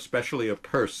thing, or especially a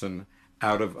person,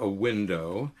 out of a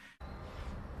window,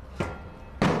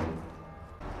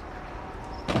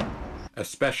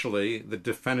 especially the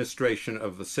defenestration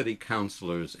of the city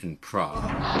councilors in Prague.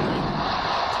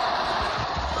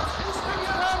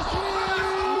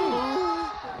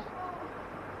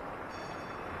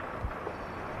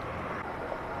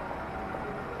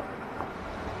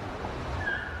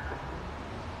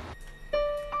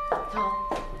 Tom,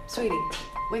 sweetie,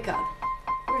 wake up.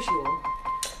 Where's Yule?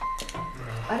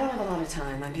 I don't have a lot of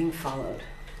time. I'm being followed.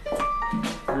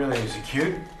 Really? Is he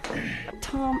cute?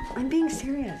 Tom, I'm being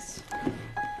serious.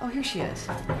 Oh, here she is.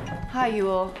 Hi,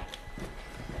 Yule.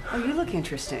 Oh, you look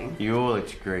interesting. Yule,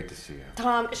 it's great to see you.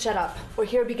 Tom, shut up. We're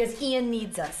here because Ian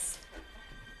needs us.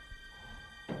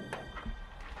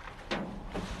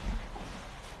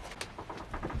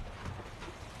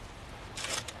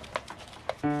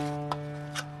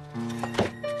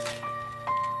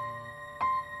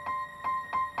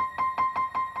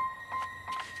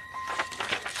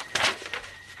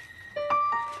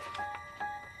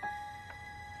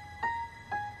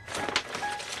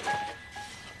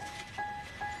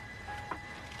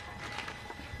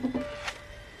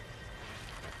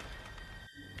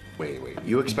 Wait.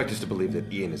 You expect us to believe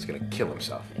that Ian is gonna kill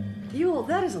himself? Yule,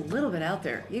 that is a little bit out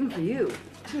there, even for you.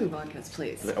 2 vodkas,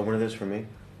 please. One of those for me?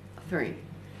 3.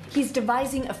 He's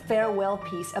devising a farewell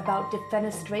piece about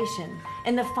defenestration.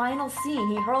 In the final scene,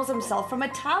 he hurls himself from a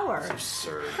tower. It's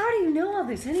absurd. How do you know all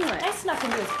this anyway? I snuck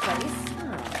into his place.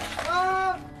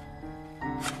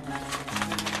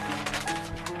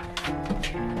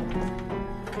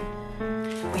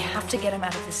 We have to get him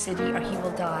out of the city or he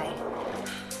will die.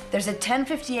 There's a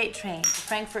 10:58 train to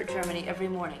Frankfurt, Germany every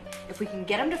morning. If we can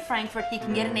get him to Frankfurt, he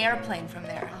can get an airplane from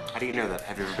there. How do you know that?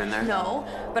 Have you ever been there? No,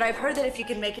 but I've heard that if you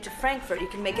can make it to Frankfurt, you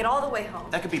can make it all the way home.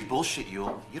 That could be bullshit,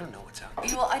 Yule. You don't know what's out there.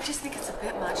 Yule, I just think it's a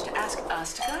bit much to ask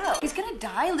us to go. He's gonna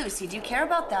die, Lucy. Do you care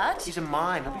about that? He's a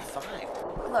mime. He'll be fine.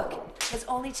 Look, his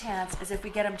only chance is if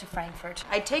we get him to Frankfurt.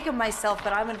 I'd take him myself,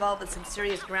 but I'm involved with some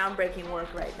serious groundbreaking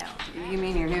work right now. You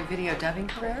mean your new video dubbing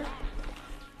career?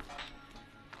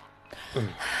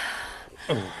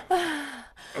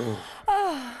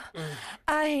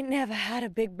 I ain't never had a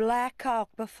big black cock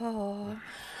before.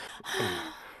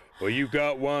 Well, you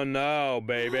got one now,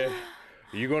 baby.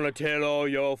 You gonna tell all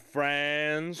your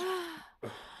friends?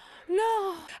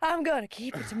 No, I'm gonna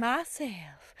keep it to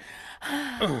myself.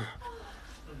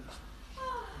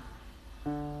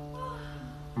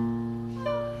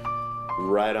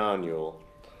 Right on, Yule.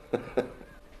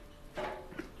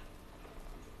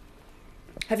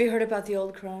 Have you heard about the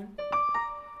old crone?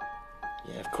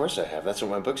 Yeah, of course I have. That's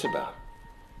what my book's about.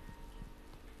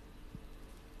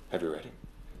 Have you read it?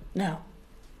 No,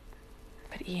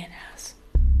 but Ian has.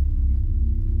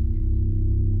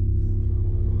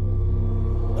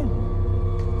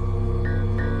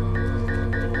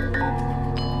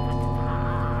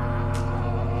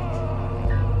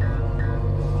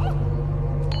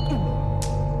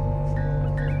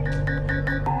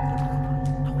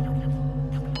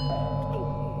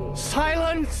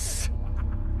 Silence!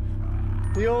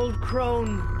 The old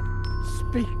crone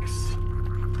speaks.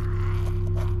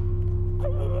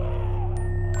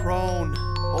 Crone,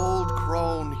 old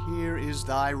crone, here is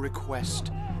thy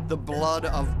request. The blood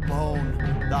of bone,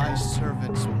 thy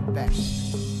servant's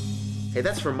best. Hey,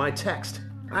 that's from my text.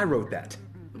 I wrote that.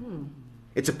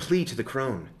 It's a plea to the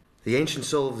crone, the ancient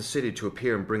soul of the city, to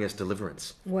appear and bring us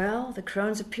deliverance. Well, the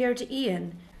crone's appeared to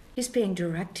Ian. He's being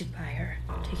directed by her,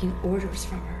 taking orders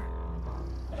from her.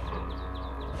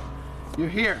 You're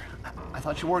here. I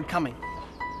thought you weren't coming.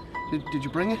 Did you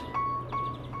bring it?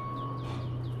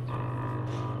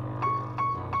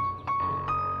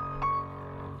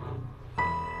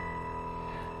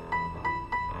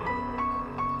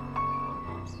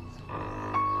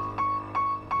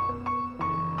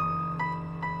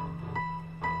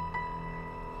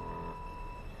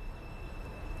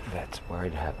 That's where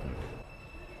it happened.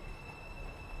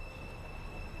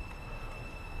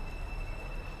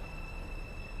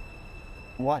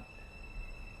 What?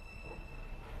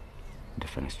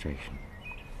 Defenestration.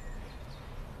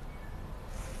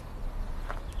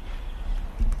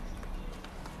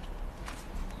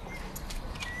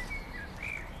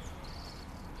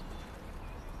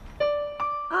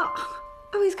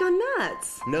 Oh, he's gone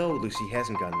nuts. No, Lucy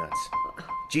hasn't gone nuts.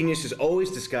 Genius is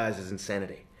always disguised as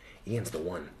insanity. Ian's the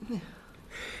one.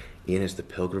 Ian is the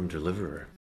pilgrim deliverer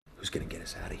who's gonna get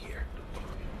us out of here.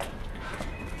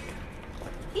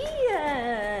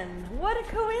 Ian! What a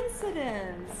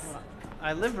coincidence. Well,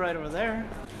 I live right over there.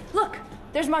 Look,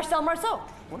 there's Marcel Marceau.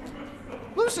 What?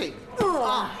 Lucy!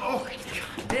 Oh,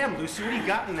 God damn, Lucy, what do you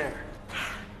got in there?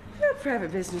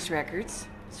 Private business records,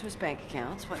 Swiss bank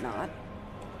accounts, whatnot.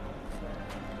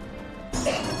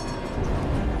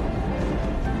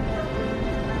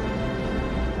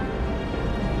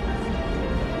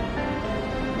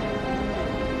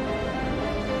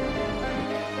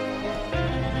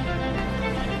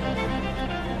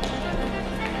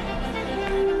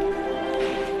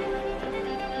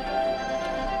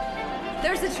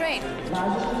 There's the train.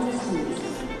 Now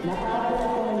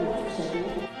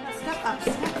step up,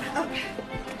 step up. Okay.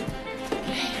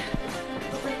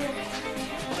 Over here.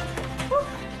 Whew.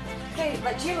 Okay,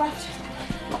 Jean left.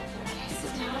 Okay,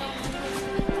 sit down.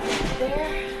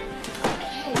 There.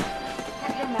 Okay.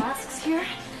 Got your masks here.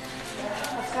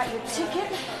 I've got your ticket.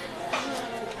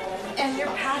 And your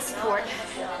passport.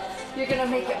 You're gonna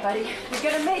make it, buddy.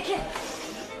 You're gonna make it.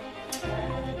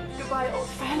 Goodbye, old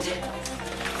friend.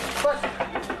 But,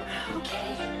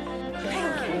 okay.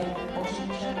 Okay.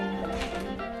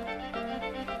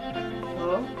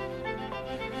 Hello?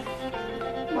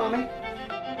 Mommy?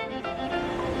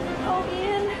 Oh,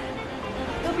 Ian.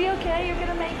 You'll be okay. You're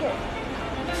gonna make it.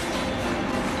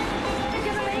 You're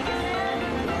gonna make it, man.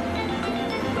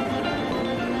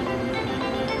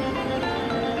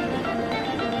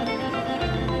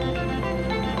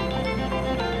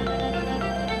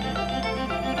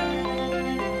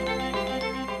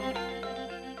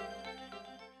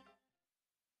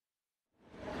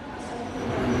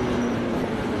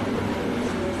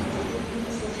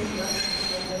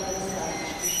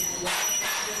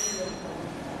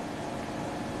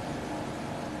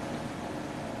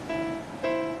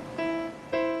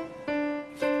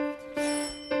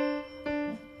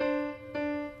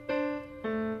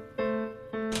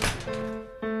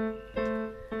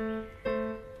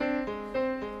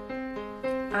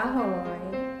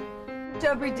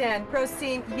 Dobry den,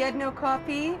 prosím, jedno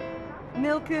coffee,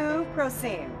 milku,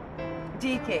 prosím,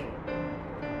 díky.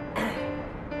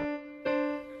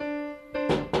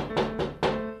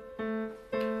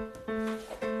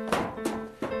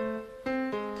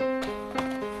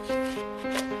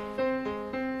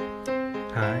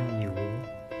 Hi, you.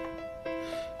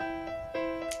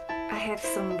 I have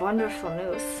some wonderful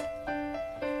news.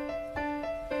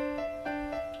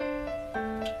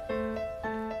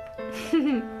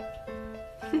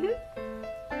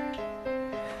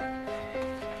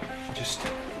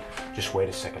 Just wait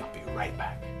a second, I'll be right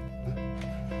back.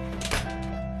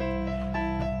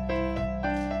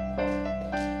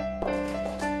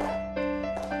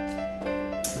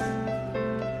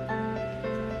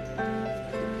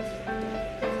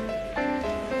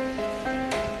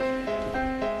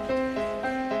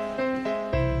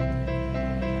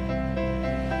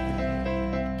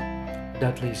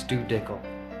 Dudley's do dickle.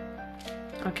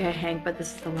 Okay, Hank, but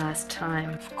this is the last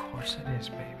time. Of course it is,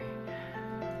 baby.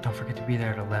 Don't forget to be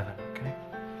there at 11, okay?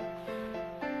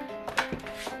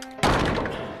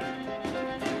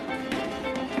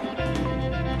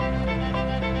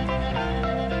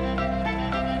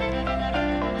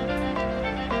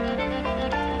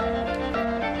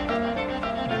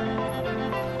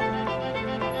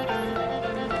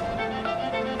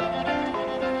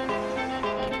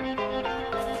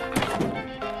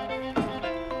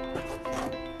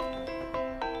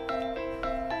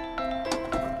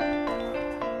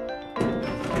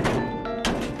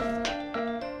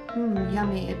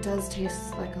 Yummy, it does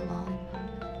taste like a lollipop.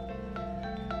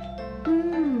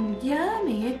 Mmm,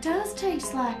 yummy, it does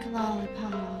taste like a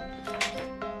lollipop.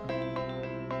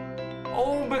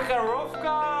 Oh,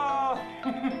 Bekharovka!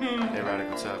 Hey, Radek,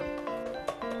 what's up?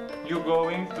 You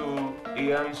going to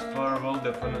Ian's farewell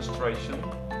defenestration?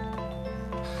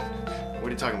 What are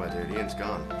you talking about, dude? Ian's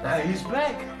gone. He's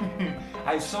back.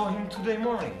 I saw him today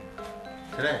morning.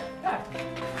 Today? Yeah.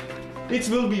 It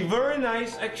will be very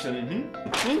nice action.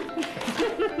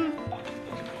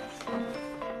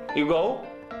 You go?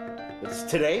 It's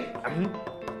today?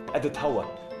 At the tower.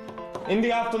 In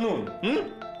the afternoon.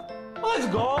 Let's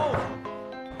go!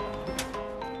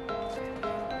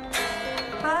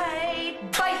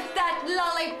 Bite that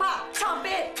lollipop, chomp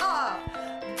it off.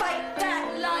 Bite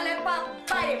that lollipop,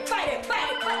 bite it, bite it,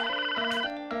 bite it, bite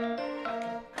it.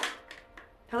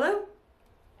 Hello?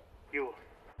 You.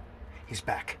 He's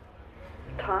back.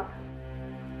 Tom?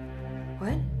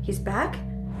 What? He's back?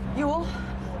 Yule,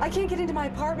 I can't get into my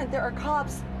apartment. There are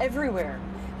cops everywhere.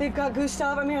 They've got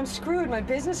Gustav. I mean, I'm screwed. My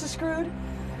business is screwed.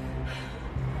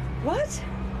 What?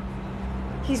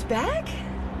 He's back?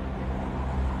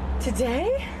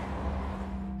 Today?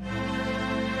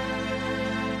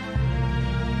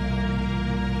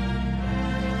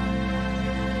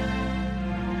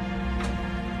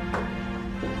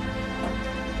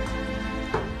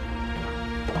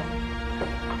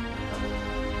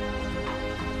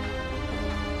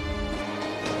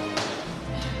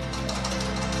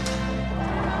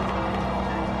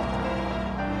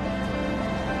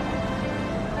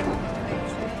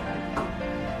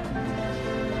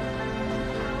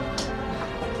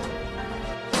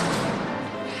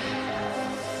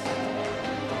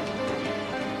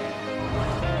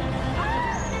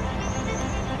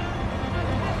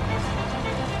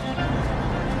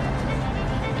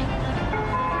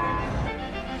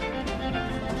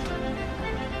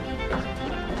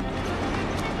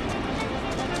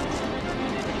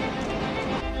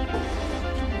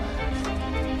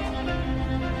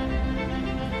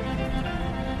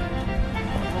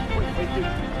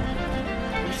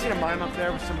 Up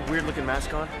there with some weird-looking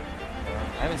mask on? I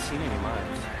haven't seen any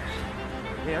mimes.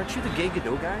 Hey, aren't you the gay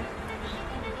Godot guy?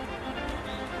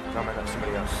 No, man, that's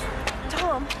somebody else.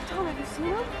 Tom, have you seen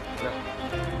him? No.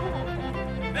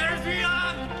 There's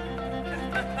Leon!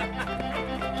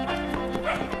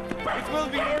 It will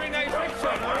be very nice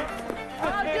picture, huh?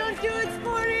 Oh, don't do it,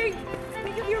 Sporty!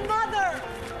 Think of your mother!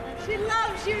 She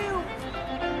loves you!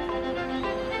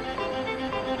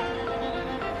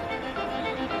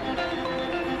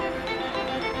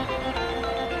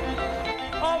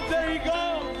 Oh, there he goes!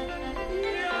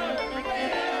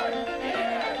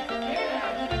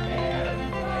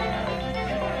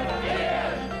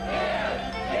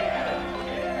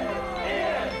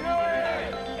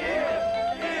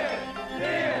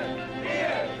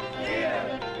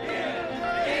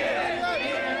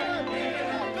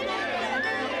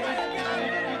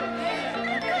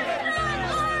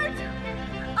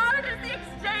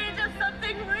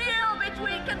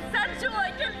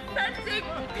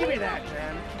 Give me that,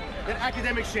 man. That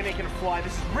academic shit ain't gonna fly.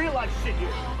 This is real life shit here.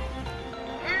 Ian,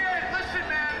 listen,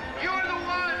 man. You're the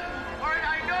one. All right,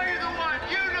 I know you're the one.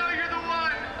 You know you're the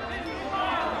one. He's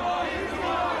the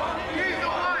one. He's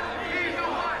the one. He's the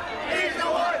one. He's the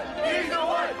one. He's the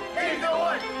one. He's the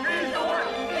one. He's the one.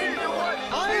 He's the one.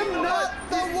 I am not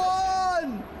the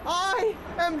one! I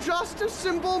am just a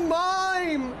simple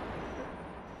mime!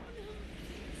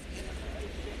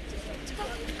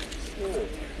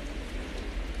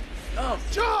 Oh,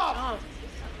 jump!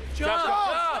 Jump!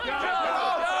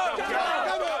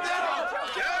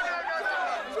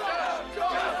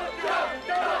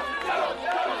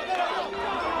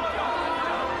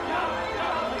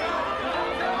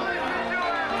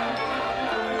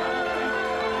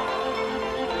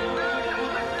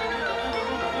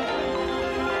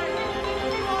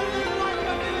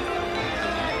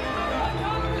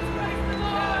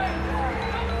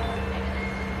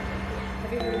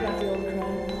 Have you heard about the old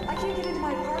crime? I can't get into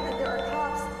my apartment. There are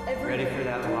cops everywhere. Ready for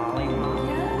that lollipop?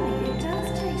 Yummy, it does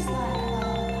taste like a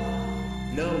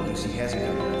lollipop. No, Lucy hasn't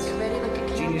come nuts. Ready, look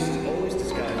at Genius is always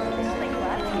disguised. There's nothing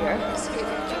left here.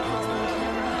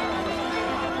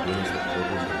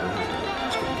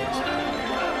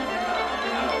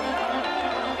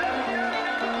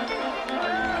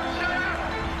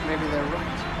 Maybe they're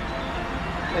right.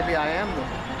 Maybe I am the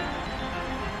one.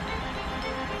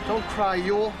 Don't cry,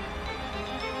 Yule.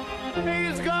 He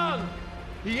is gone.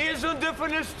 He is on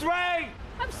different straight.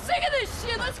 I'm sick of this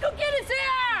shit. Let's go get his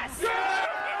ass.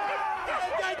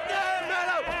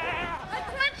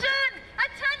 Attention!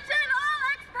 Attention, all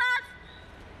expats!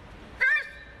 There's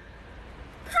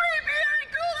free beer and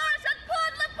goulash at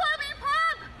Pub La Pubby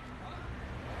Pub!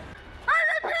 I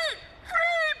repeat,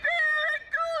 free beer and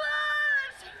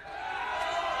goulash!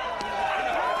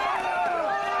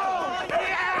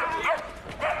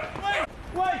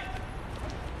 Wait!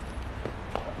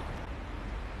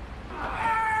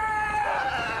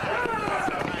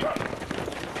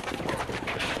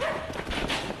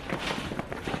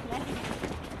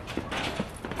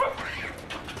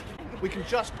 We can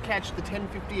just catch the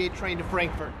 10:58 train to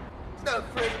Frankfurt. No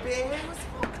free beer.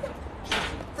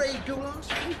 Free goulash.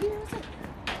 Free beer, is it?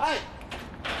 Hey!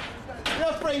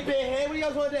 No free beer here. What do you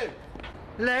guys want to do?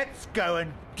 Let's go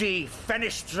and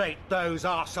defenestrate those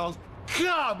arseholes.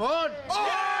 Come on!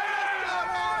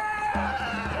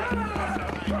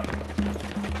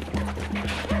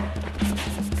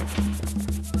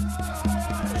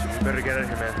 You better get out of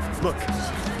here, man. Look.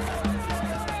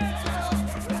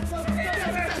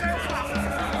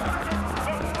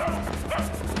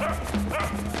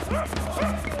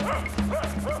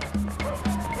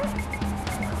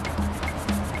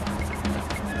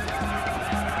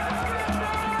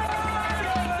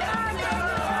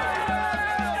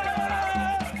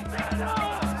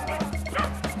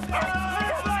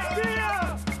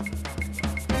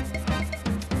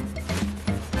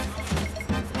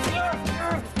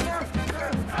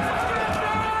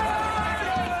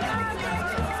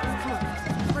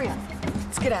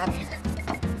 get out of here.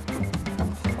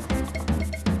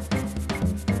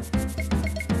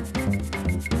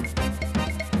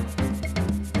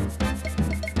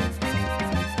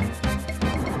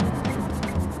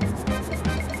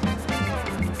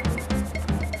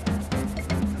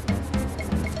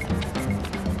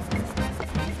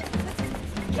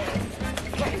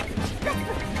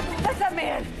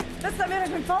 That's that man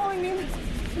who's been following me. And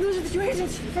those are the two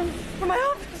agents from my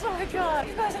office. Oh my God.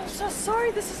 You guys, I'm so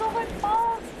sorry. This is all my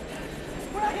fault.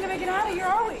 We're not gonna make it out of here,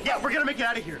 are we? Yeah, we're gonna make it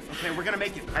out of here. Okay, we're gonna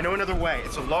make it. I know another way.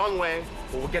 It's a long way,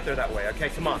 but we'll get there that way, okay?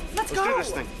 Come on. Let's go. Do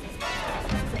this thing.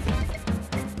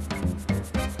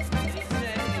 He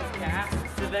said in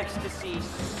gasps of ecstasy,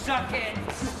 suck it,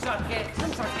 suck it,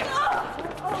 suck it.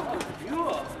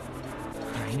 Oh.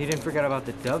 You didn't forget about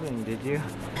the dubbing, did you?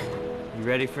 You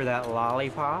ready for that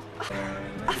lollipop?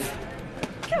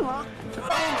 Come on.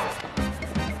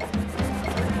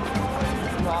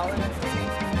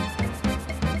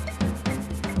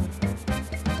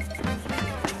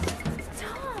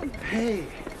 Tom! Hey!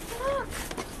 Look!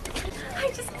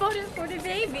 I just voted for the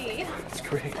baby. It's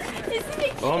great. Isn't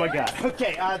it cute? Oh my God.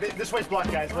 Okay, this way's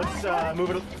blocked, guys. Let's move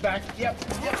it back. Yep.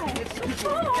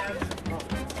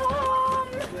 Tom!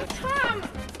 Tom!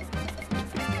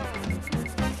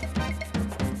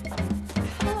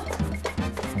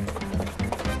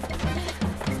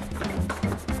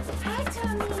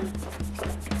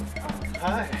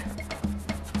 Hi.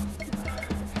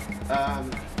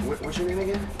 What's your name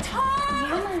again?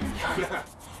 Tom!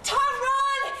 Tom,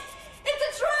 run! It's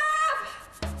a trap!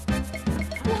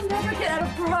 We'll never get out of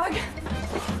Prague.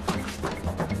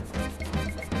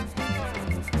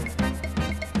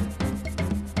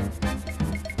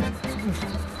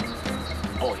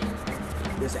 Oh,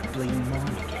 there's that bleeding mom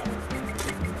again.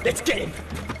 Let's get him!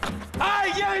 Ah,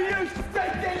 you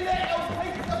stinking little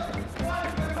piece of...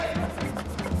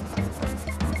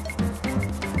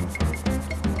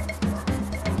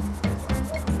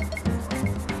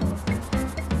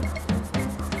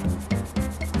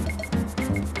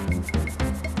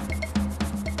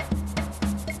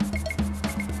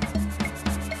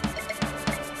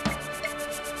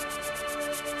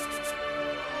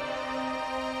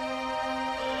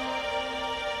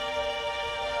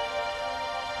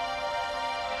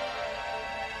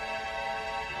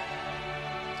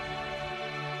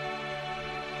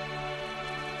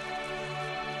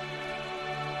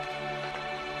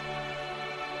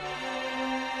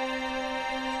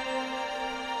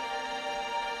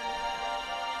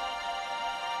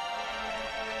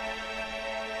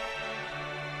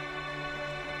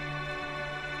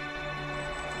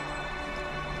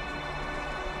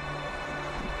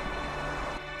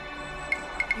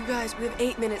 You guys, we have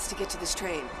 8 minutes to get to this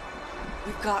train.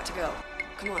 We've got to go.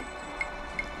 Come on.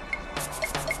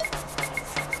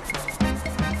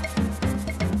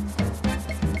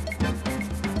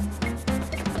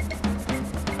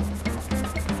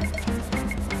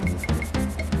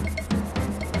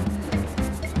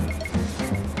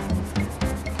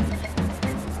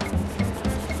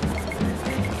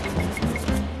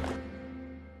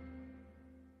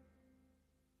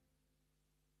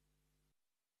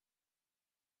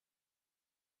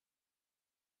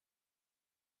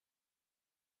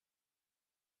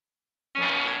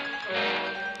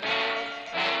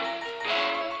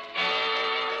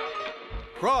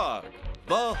 Prague,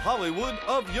 the Hollywood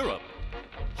of Europe.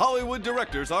 Hollywood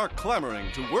directors are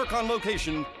clamoring to work on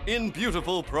location in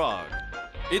beautiful Prague.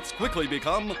 It's quickly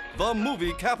become the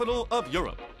movie capital of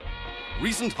Europe.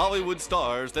 Recent Hollywood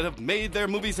stars that have made their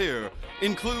movies here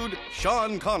include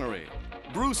Sean Connery,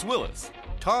 Bruce Willis,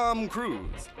 Tom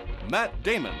Cruise, Matt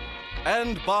Damon,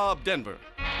 and Bob Denver.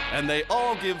 And they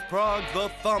all give Prague the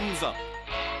thumbs up.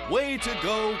 Way to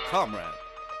go, comrade.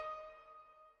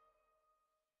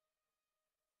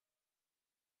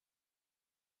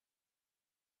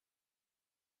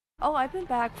 Oh, I've been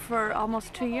back for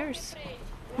almost 2 years.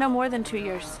 No, more than 2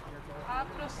 years.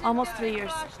 Almost 3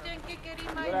 years.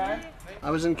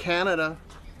 I was in Canada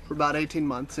for about 18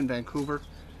 months in Vancouver.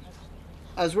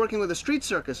 I was working with a street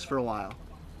circus for a while.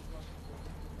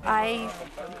 I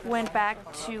went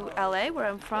back to LA, where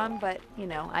I'm from, but, you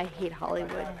know, I hate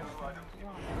Hollywood.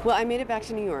 Well, I made it back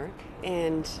to New York,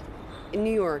 and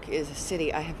New York is a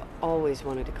city I have always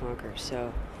wanted to conquer,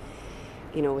 so...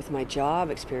 You know, with my job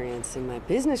experience and my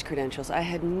business credentials, I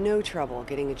had no trouble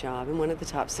getting a job in one of the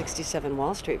top 67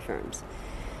 Wall Street firms.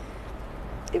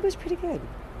 It was pretty good.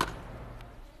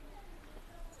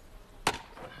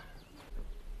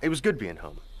 It was good being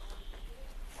home.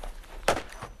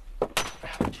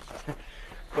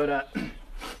 But,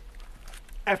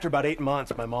 after about 8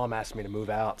 months, my mom asked me to move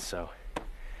out, so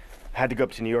I had to go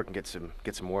up to New York and get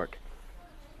some work.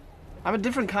 I'm a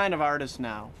different kind of artist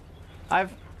now.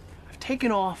 I've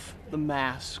taken off the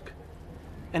mask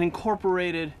and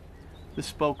incorporated the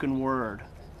spoken word.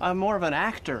 I'm more of an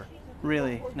actor,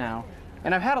 really, now.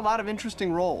 And I've had a lot of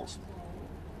interesting roles.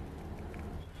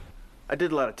 I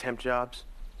did a lot of temp jobs.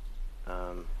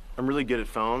 I'm really good at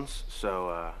phones,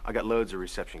 so I got loads of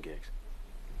reception gigs.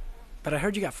 But I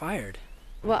heard you got fired.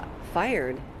 Well,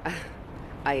 fired?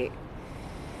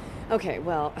 Okay,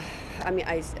 well, I mean,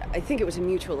 I think it was a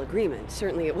mutual agreement.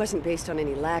 Certainly it wasn't based on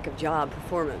any lack of job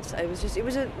performance. It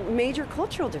was a major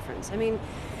cultural difference. I mean,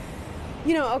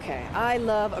 you know, okay, I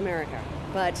love America,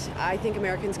 but I think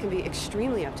Americans can be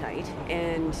extremely uptight.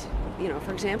 And, you know,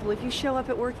 for example, if you show up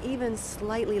at work even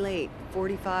slightly late,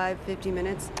 45, 50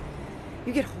 minutes,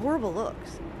 you get horrible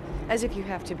looks, as if you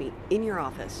have to be in your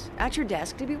office, at your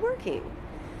desk to be working.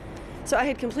 So I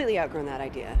had completely outgrown that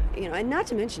idea, you know, and not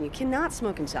to mention you cannot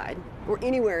smoke inside, or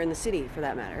anywhere in the city for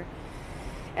that matter.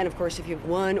 And of course, if you have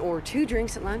 1 or 2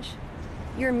 drinks at lunch,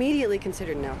 you're immediately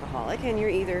considered an alcoholic, and you're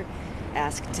either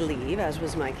asked to leave, as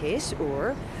was my case,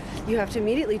 or you have to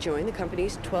immediately join the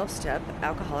company's 12-step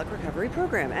alcoholic recovery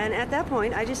program. And at that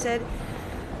point, I just said,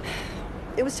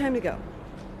 it was time to go.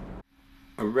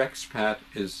 A Rex-pat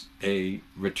is a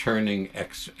returning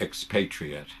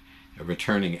expatriate, a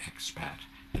returning expat.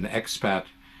 An expat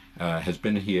has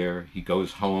been here, he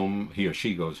or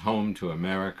she goes home to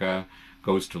America,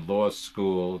 goes to law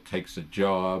school, takes a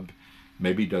job,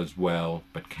 maybe does well,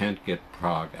 but can't get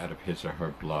Prague out of his or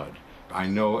her blood. I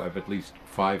know of at least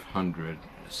 500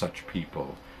 such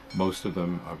people. Most of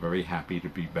them are very happy to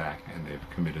be back, and they've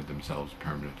committed themselves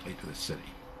permanently to the city.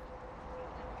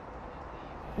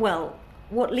 Well,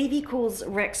 what Levy calls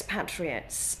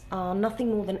Rex-patriates are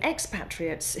nothing more than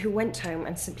expatriates who went home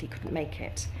and simply couldn't make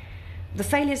it. The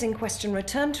failures in question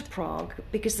returned to Prague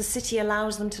because the city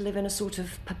allows them to live in a sort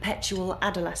of perpetual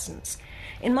adolescence.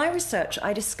 In my research,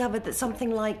 I discovered that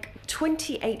something like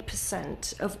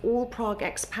 28% of all Prague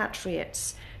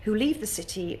expatriates who leave the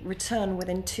city return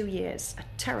within 2 years, a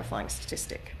terrifying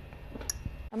statistic.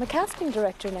 I'm a casting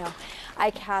director now.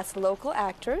 I cast local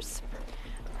actors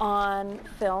on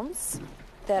films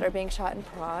that are being shot in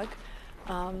Prague.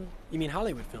 You mean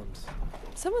Hollywood films?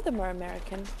 Some of them are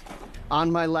American.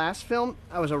 On my last film,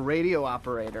 I was a radio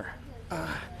operator.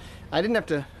 I didn't have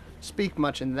to speak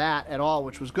much in that at all,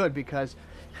 which was good because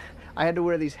I had to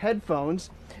wear these headphones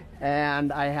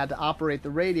and I had to operate the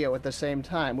radio at the same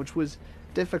time, which was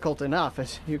difficult enough,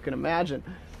 as you can imagine.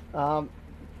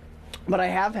 But I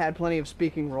have had plenty of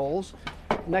speaking roles.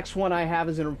 Next one I have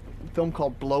is in a film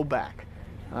called Blowback.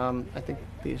 I think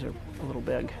these are a little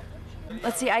big.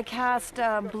 Let's see, I cast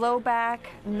Blowback,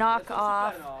 Knock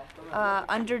Off,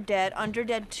 Underdead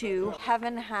 2,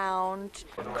 Heaven Hound,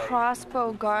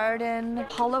 Crossbow Garden,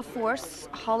 Hollow Force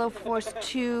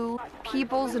 2,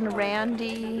 Peebles and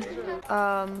Randy.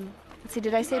 Let's see,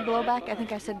 did I say Blowback? I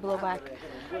think I said Blowback.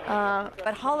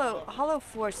 But Hollow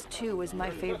Force 2 was my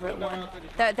favorite one.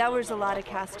 That was a lot of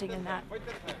casting in that.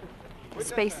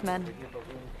 Spacemen.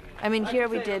 I mean, here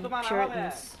we did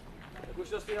Puritans.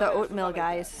 The oatmeal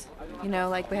guys. You know,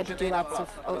 like we had to do lots of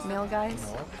oatmeal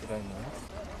guys.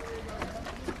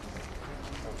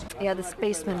 Yeah, the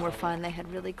spacemen were fun. They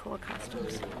had really cool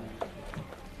costumes.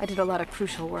 I did a lot of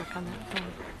crucial work on that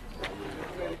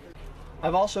film.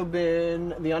 I've also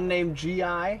been the unnamed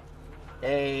GI,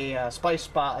 a spice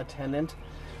spa attendant.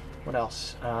 What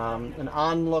else? An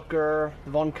onlooker,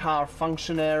 Von Kahr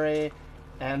functionary,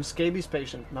 and scabies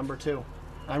patient #2.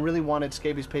 I really wanted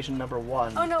scabies patient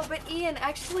 #1. Oh no, but Ian,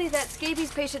 actually that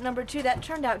scabies patient #2, that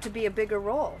turned out to be a bigger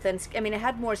role than, I mean, it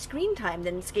had more screen time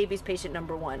than scabies patient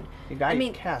 #1. The guy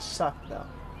you cast sucked though.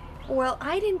 Well,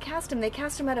 I didn't cast him. They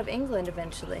cast him out of England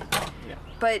eventually. Yeah.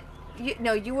 But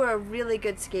you were a really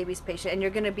good scabies patient, and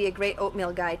you're going to be a great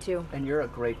oatmeal guy too. And you're a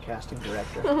great casting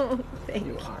director. Thank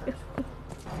you. Are.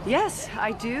 Yes,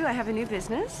 I do. I have a new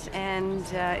business, and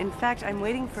in fact, I'm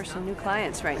waiting for some new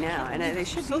clients right now, and they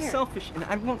should be here. So selfish, and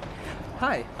I won't.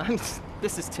 Hi,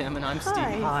 this is Tim, and I'm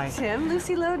Steve. Hi, Tim.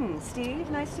 Lucy Loden. Steve,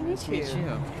 nice to meet you. Nice to meet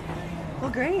you. Well,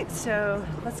 great. So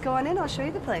let's go on in. I'll show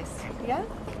you the place. Yeah.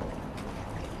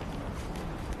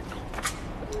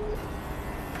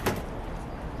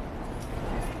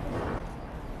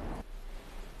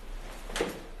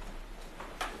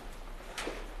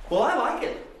 Well, I like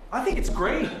it. I think it's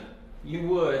great. You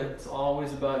would. It's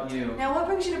always about you. Now, what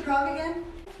brings you to Prague again?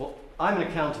 Well, I'm an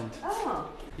accountant. Oh.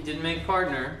 He didn't make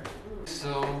partner,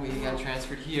 so we got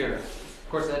transferred here. Of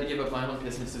course, I had to give up my own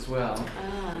business as well.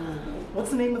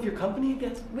 What's the name of your company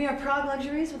again? We are Prague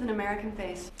Luxuries with an American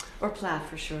face. Or PLAF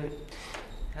for short.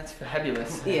 That's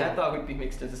fabulous. Yeah. I thought we'd be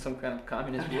mixed into some kind of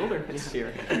communist wilderness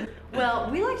here. Well,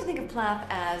 we like to think of Plath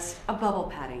as a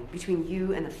bubble padding between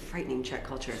you and the frightening Czech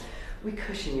culture. We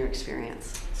cushion your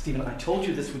experience. Stephen, I told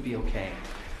you this would be okay.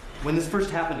 When this first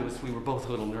happened to us, we were both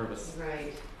a little nervous.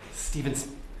 Right. Stephen's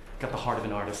got the heart of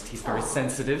an artist. He's very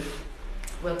sensitive.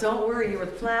 Well, don't worry, you're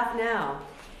with Plath now.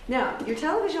 Now, your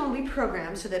television will be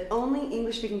programmed so that only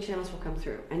English-speaking channels will come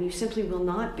through, and you simply will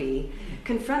not be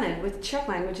confronted with Czech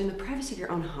language in the privacy of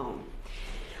your own home.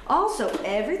 Also,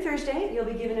 every Thursday, you'll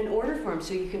be given an order form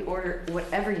so you can order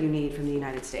whatever you need from the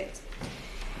United States.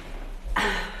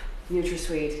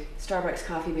 NutraSweet, Starbucks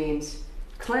coffee beans,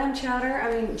 clam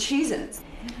chowder, cheese-ins.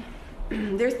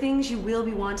 They're things you will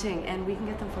be wanting, and we can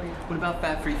get them for you. What about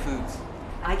fat-free foods?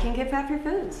 I can get fat-free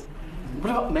foods. What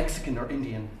about Mexican or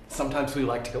Indian? Sometimes we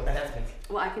like to go ethnic.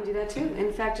 Well, I can do that too.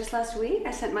 In fact, just last week,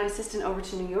 I sent my assistant over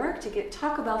to New York to get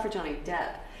Taco Bell for Johnny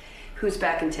Depp, who's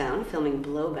back in town filming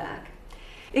Blowback.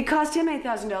 It cost him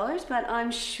 $8,000, but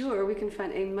I'm sure we can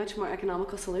find a much more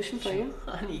economical solution for you.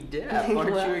 Johnny Depp, aren't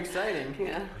you exciting?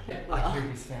 Yeah. I hear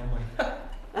his family.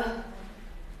 Oh.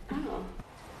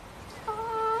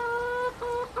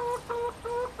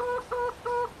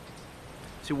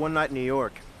 See, one night in New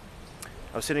York,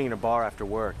 I was sitting in a bar after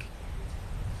work,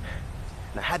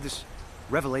 and I had this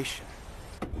revelation.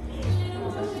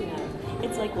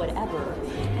 It's like whatever.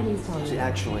 See,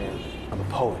 actually, I'm a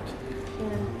poet.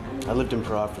 I lived in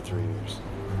Prague for 3 years.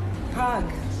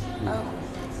 Prague? Oh.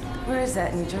 Where is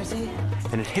that, New Jersey?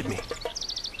 And it hit me.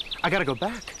 I gotta go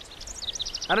back.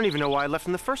 I don't even know why I left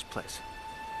in the first place.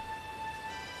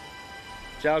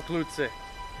 Ciao, Kluce.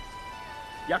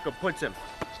 Jakob, Putzim.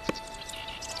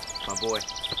 My boy.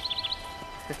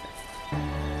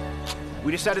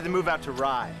 We decided to move out to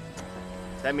Rye.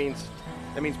 That means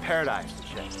paradise to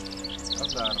Czech.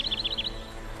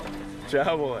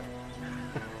 Ciao, boy.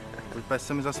 Pojď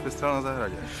se mi zase vystřel na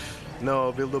zahradě.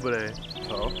 No, byl dobrý.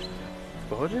 Co?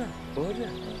 Pohodě.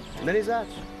 Není zač.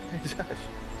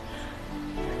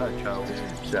 Ciao.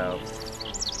 Ciao.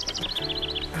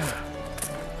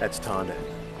 That's Tonda.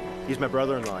 He's my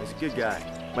brother-in-law. He's a good guy.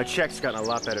 My Czech's gotten a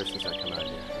lot better since I come out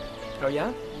here. Oh,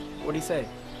 yeah? What'd he say?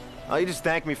 Oh, he just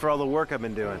thanked me for all the work I've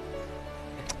been doing.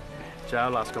 Ciao,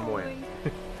 laska moja.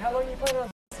 How long you plan on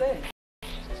staying?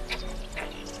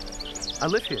 I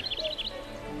live here.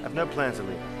 I've no plans to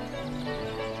leave.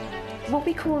 What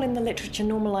we call in the literature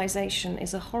normalization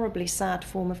is a horribly sad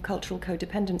form of cultural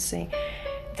codependency.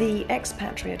 The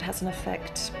expatriate has in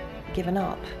effect given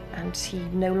up, and he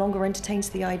no longer entertains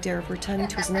the idea of returning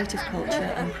to his native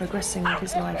culture and progressing with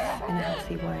his life in a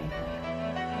healthy way.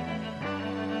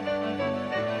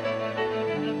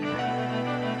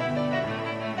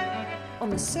 On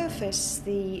the surface,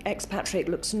 the expatriate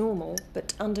looks normal,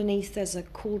 but underneath there's a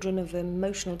cauldron of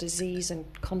emotional disease and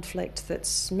conflict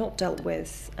that's not dealt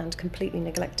with and completely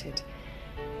neglected.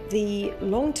 The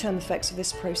long-term effects of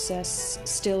this process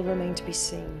still remain to be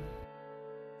seen.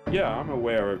 Yeah, I'm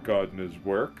aware of Gardner's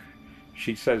work.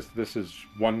 She says this is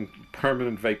one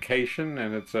permanent vacation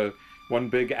and it's one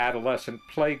big adolescent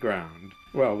playground.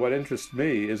 Well, what interests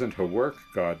me isn't her work,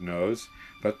 God knows,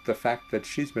 but the fact that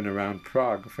she's been around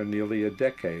Prague for nearly a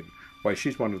decade. Why,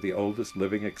 she's one of the oldest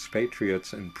living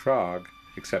expatriates in Prague,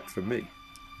 except for me.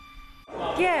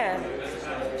 Yeah,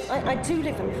 I do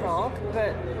live in Prague,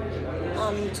 but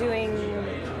I'm doing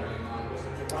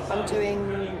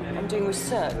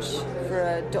research for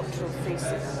a doctoral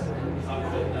thesis.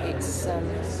 It's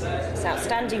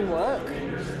outstanding work,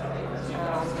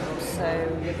 so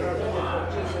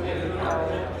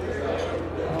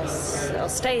I'll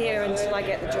stay here until I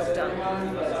get the job done.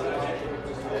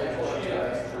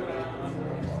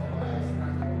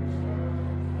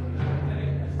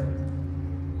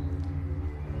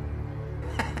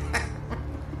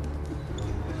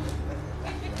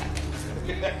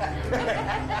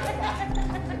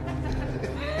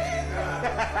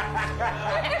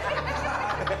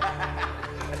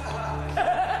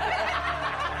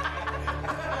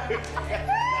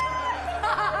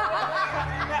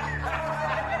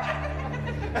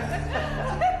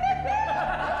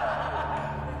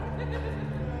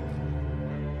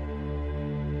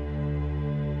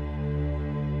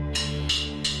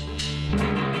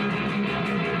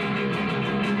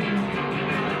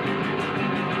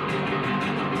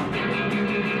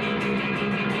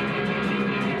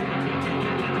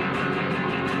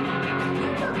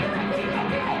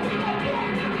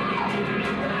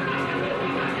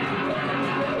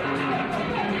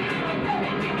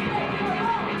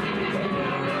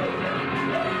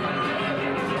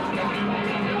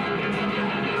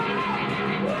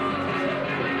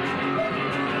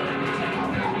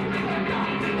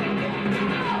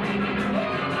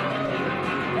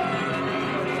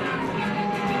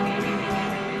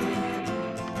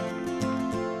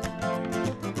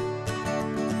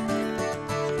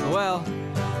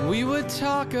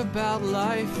 talk about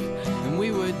life, and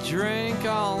we would drink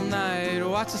all night,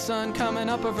 watch the sun coming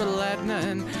up over Letna,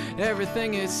 and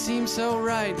everything, it seemed so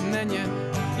right. And then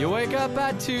you wake up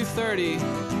at 2:30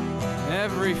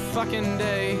 every fucking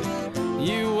day.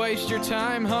 You waste your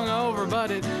time hungover, but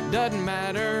it doesn't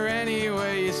matter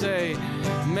anyway. You say,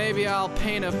 maybe I'll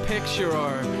paint a picture,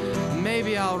 or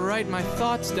maybe I'll write my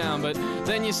thoughts down. But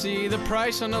then you see the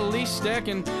price on the lease deck,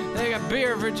 and they got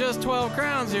beer for just 12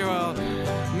 crowns here. Well,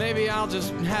 maybe I'll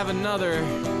just have another,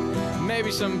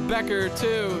 maybe some Becker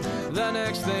too. The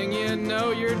next thing you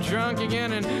know, you're drunk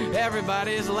again, and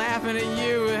everybody's laughing at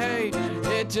you. Hey,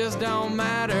 it just don't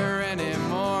matter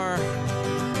anymore.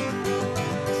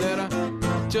 Said,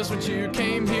 just what you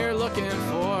came here looking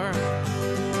for.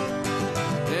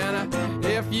 And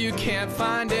if you can't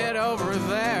find it over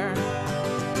there,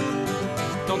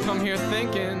 don't come here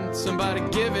thinking somebody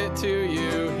give it to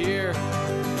you here.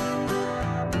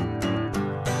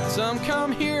 Some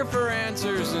come here for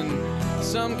answers, and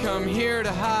some come here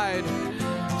to hide.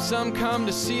 Some come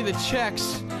to see the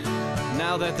checks.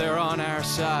 Now that they're on our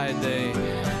side, they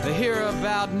hear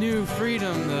about new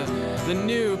freedom, the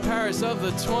new Paris of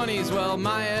the 20s. Well,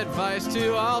 my advice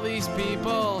to all these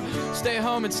people, stay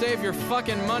home and save your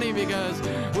fucking money, because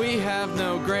we have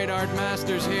no great art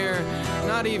masters here,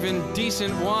 not even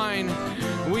decent wine.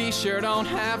 We sure don't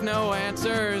have no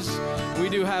answers. We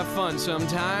do have fun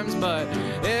sometimes, but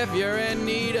if you're in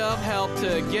need of help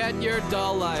to get your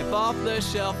dull life off the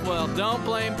shelf, well, don't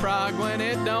blame Prague when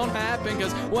it don't happen,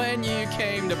 because when you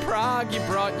came to Prague, you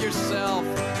brought yourself.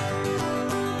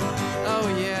 Oh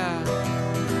yeah,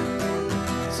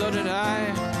 so did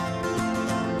I.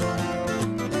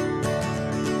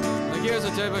 Like, here's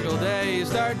a typical day. You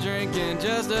start drinking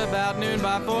just about noon.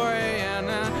 By 4 a.m.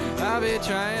 I'll be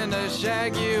trying to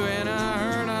shag you in a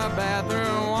hernia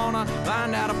bathroom. Wanna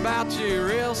find out about you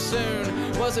real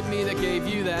soon. Was it me that gave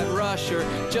you that rush, or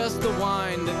just the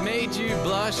wine that made you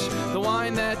blush? The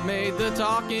wine that made the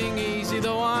talking easy,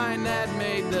 the wine that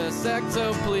made the sex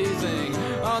so pleasing.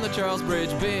 On the Charles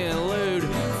Bridge being lewd,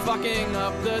 fucking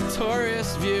up the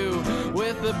tourist view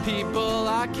with the people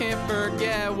I can't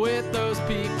forget, with those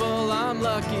people I'm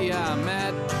lucky I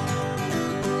met.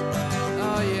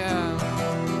 Oh yeah.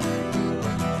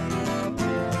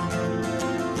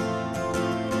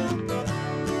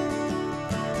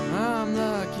 I'm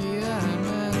lucky I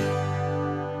met.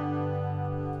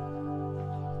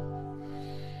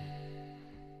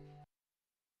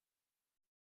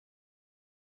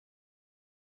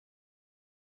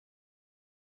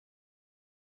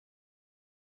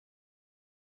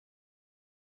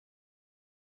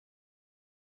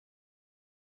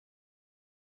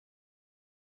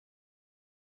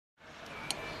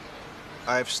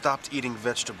 I've stopped eating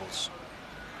vegetables,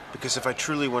 because if I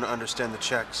truly want to understand the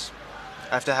Czechs,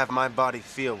 I have to have my body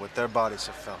feel what their bodies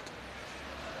have felt.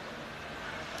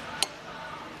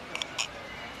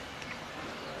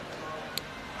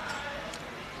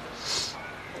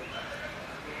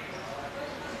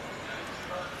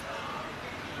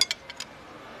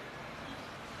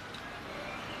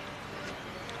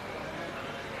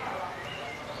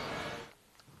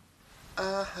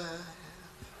 I have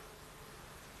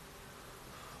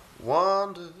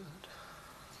wandered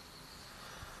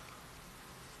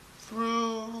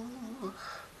through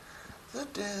the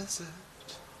desert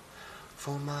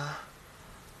for my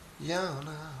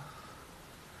Yana.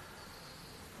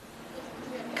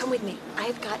 Come with me.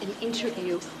 I've got an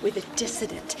interview with a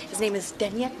dissident. His name is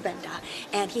Zdeněk Benda,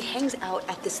 and he hangs out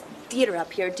at this theater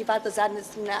up here.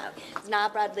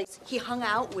 He hung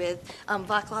out with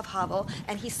Václav Havel,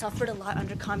 and he suffered a lot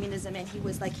under communism, and he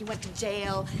went to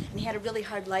jail, and he had a really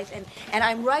hard life. And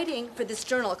I'm writing for this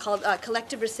journal called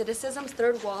Collective Recidivism's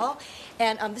Third Wall,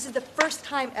 and this is the first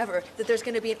time ever that there's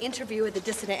going to be an interview with a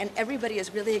dissident, and everybody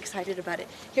is really excited about it.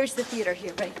 Here's the theater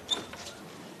here, right?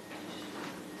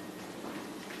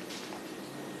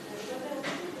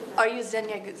 Are you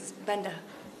Zdeněk Benda?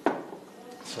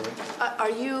 Sorry?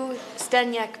 Are you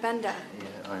Zdeněk Benda?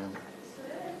 Yeah,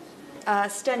 I am.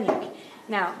 Zdeněk,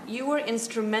 now, you were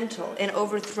instrumental in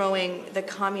overthrowing the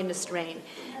communist reign.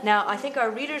 Now, I think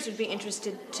our readers would be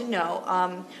interested to know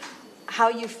how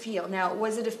you feel. Now,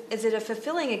 is it a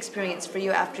fulfilling experience for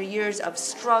you after years of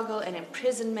struggle and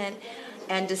imprisonment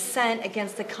and dissent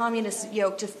against the communist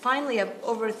yoke to finally have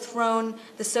overthrown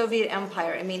the Soviet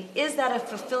Empire? I mean, is that a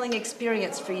fulfilling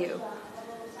experience for you?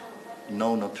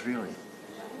 No, not really.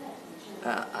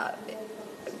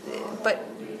 But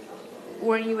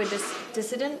weren't you a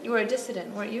dissident? You were a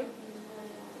dissident, weren't you?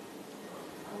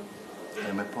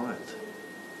 I'm a poet.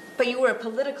 But you were a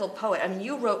political poet. I mean,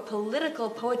 you wrote political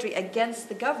poetry against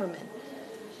the government.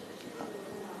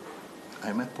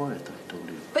 I'm a poet, I told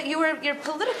you. But you're a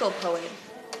political poet,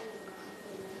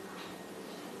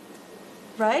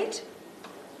 right?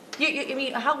 I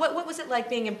mean, what was it like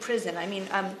being in prison? I mean,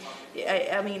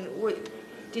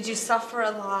 did you suffer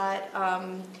a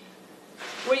lot?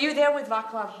 Were you there with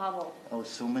Václav Havel? Oh,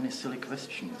 so many silly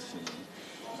questions.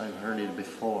 I've heard it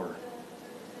before.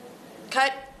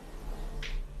 Cut.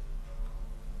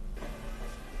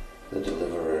 The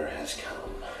deliverer has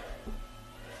come.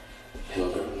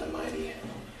 Pilgrim the mighty.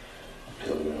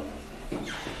 Pilgrim.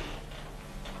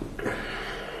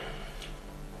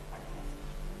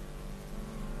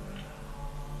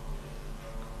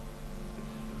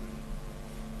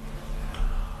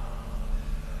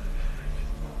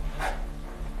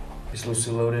 Is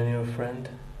Lucy Loden your friend?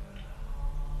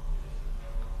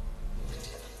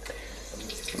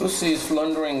 Lucy is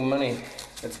laundering money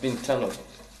that's been tunneled,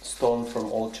 stolen from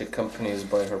old Czech companies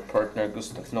by her partner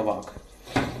Gustav Novak.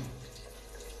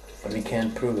 But we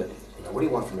can't prove it. What do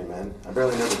you want from me, man? I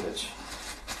barely know the bitch.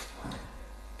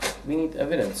 We need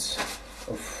evidence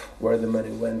of where the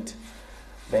money went,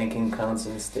 banking accounts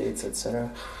in the States,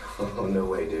 etc. Oh, no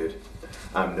way, dude.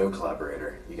 I'm no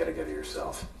collaborator. You gotta get it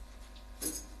yourself.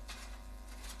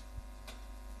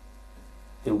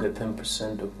 You'll get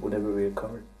 10% of whatever we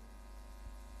recovered.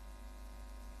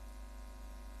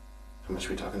 How much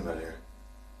are we talking about here?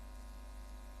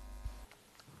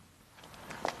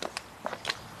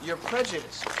 You're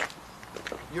prejudiced.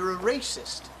 You're a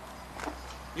racist.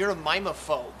 You're a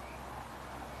mimophobe.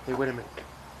 Hey, wait a minute.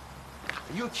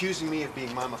 Are you accusing me of being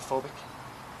mimophobic?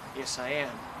 Yes, I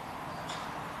am.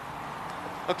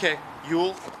 Okay,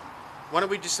 Yule. Why don't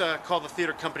we just call the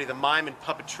theater company the Mime and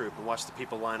Puppet Troupe and watch the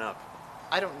people line up?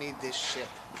 I don't need this shit.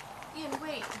 Ian,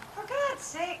 wait. For God's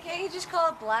sake, can't you just call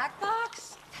it Black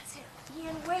Box? That's it.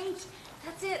 Ian, wait.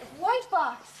 That's it. White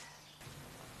Box.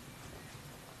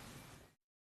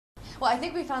 Well, I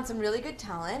think we found some really good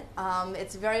talent.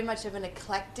 It's very much of an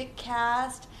eclectic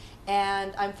cast,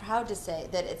 and I'm proud to say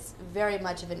that it's very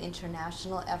much of an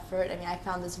international effort. I mean, I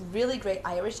found this really great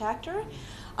Irish actor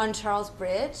on Charles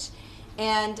Bridge,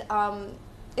 and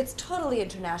it's totally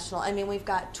international. I mean, we've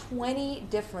got 20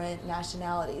 different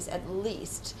nationalities at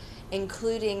least,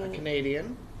 including... A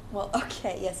Canadian. Well,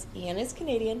 okay, yes, Ian is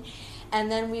Canadian. And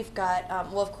then we've got,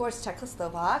 well, of course,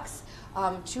 Czechoslovaks,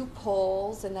 2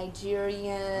 Poles, a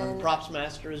Nigerian... And the props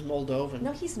master is Moldovan.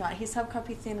 No, he's not. He's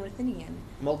Subcarpathian-Ruthenian.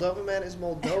 Moldovan man is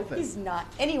Moldovan. He's not.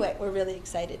 Anyway, we're really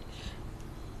excited.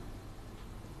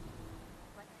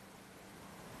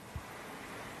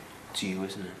 It's you,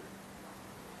 isn't it?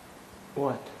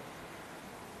 What?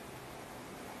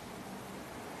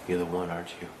 You're the one, aren't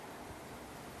you?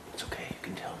 It's okay, you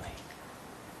can tell me.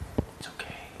 It's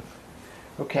okay.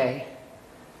 Okay.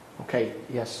 Okay,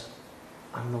 yes.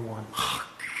 I'm the one. Oh,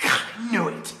 God, I knew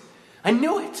it! I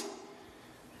knew it!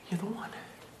 You're the one.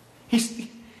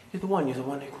 You're the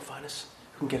one who can find us,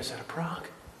 who can get us out of Prague.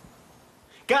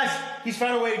 Guys, he's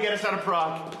found a way to get us out of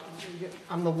Prague.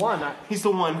 I'm the one. He's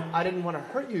the one. I didn't want to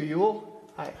hurt you, Yule.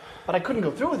 But I couldn't go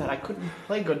through with it. I couldn't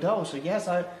play Godot, so yes,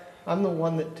 I'm the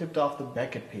one that tipped off the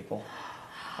Beckett people.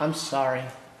 I'm sorry.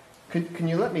 Can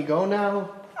you let me go now?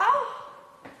 Oh!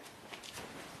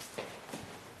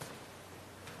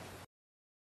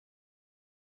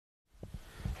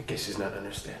 I guess he's not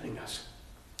understanding us.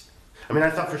 I mean, I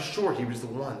thought for sure he was the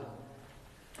one.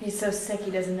 He's so sick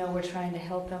he doesn't know we're trying to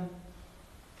help him.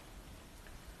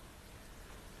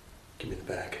 Give me the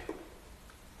bag.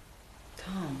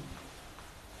 Tom,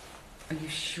 are you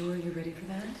sure you're ready for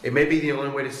that? It may be the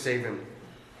only way to save him.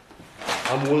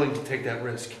 I'm willing to take that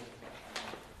risk.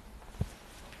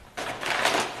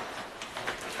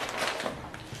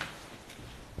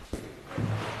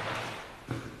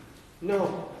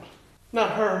 No,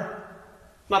 not her.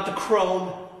 Not the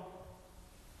crone.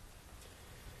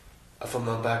 If I'm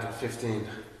not back in 15,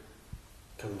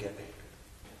 come and get me.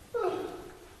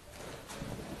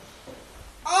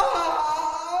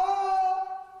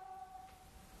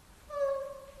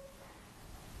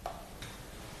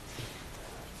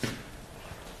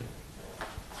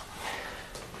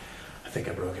 I think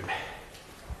I broke him.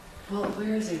 Well,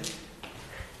 where is he?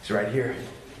 He's right here.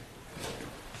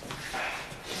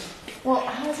 Well,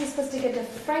 how is he supposed to get to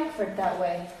Frankfurt that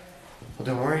way? Well,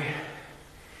 don't worry.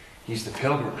 He's the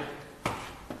pilgrim.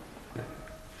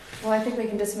 Well, I think we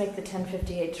can just make the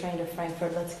 10:58 train to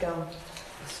Frankfurt. Let's go.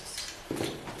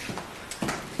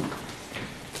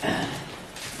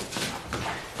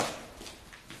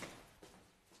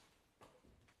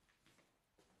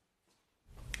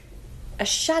 A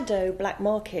shadow black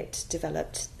market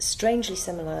developed, strangely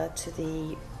similar to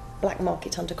the black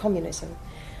market under communism.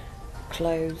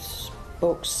 Clothes,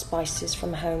 books, spices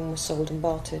from home were sold and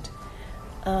bartered.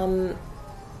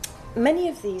 Many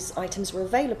of these items were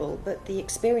available, but the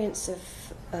experience of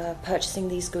purchasing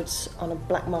these goods on a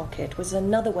black market was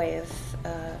another way of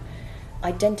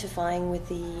identifying with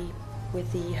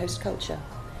the host culture.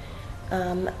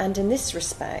 And in this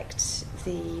respect,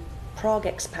 the Prague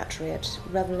expatriate,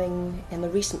 reveling in the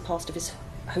recent past of his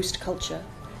host culture,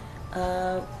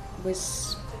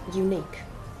 was unique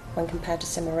when compared to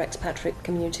similar expatriate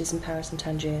communities in Paris and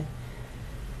Tangier.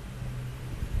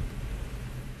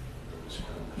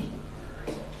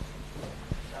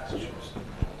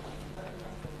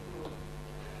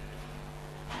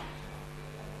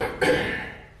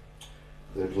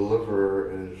 The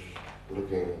deliverer is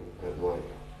looking at my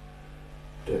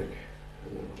dick,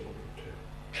 and then I'm looking too.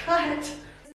 Cut!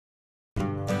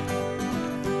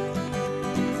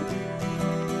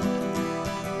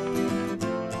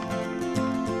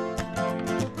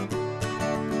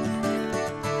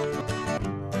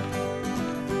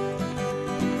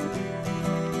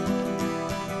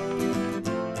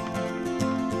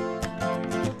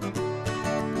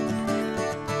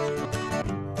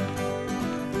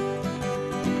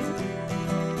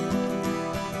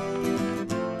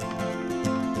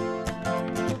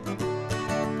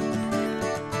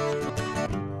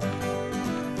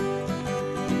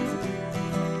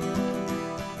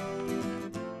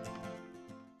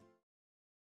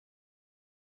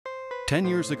 Ten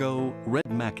years ago,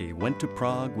 Red Mackey went to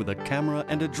Prague with a camera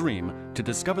and a dream to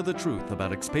discover the truth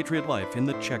about expatriate life in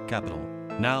the Czech capital.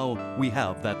 Now we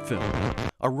have that film.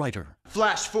 A writer.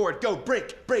 Flash forward, go,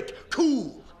 break,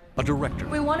 cool! A director.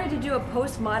 We wanted to do a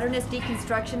postmodernist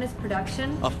deconstructionist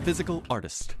production. A physical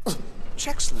artist.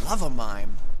 Czechs love a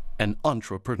mime. An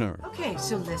entrepreneur. Okay,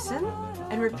 so listen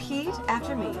and repeat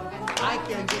after me. I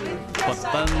can do it. But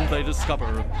then they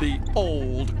discover the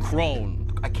old crone.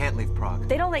 I can't leave Prague.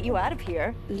 They don't let you out of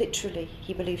here. Literally,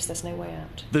 he believes there's no way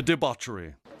out. The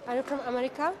debauchery. Are you from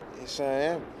America? Yes, I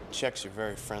am. Czechs are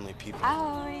very friendly people.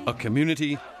 Ahoy. A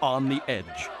community on the edge.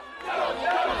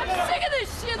 Sick of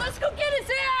this shit! Let's go get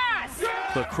his ass!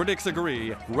 The critics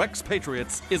agree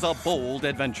Rex-patriates is a bold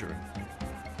adventure.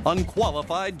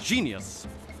 Unqualified genius.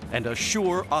 And a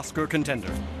sure Oscar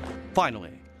contender.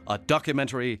 Finally, a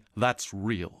documentary that's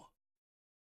real.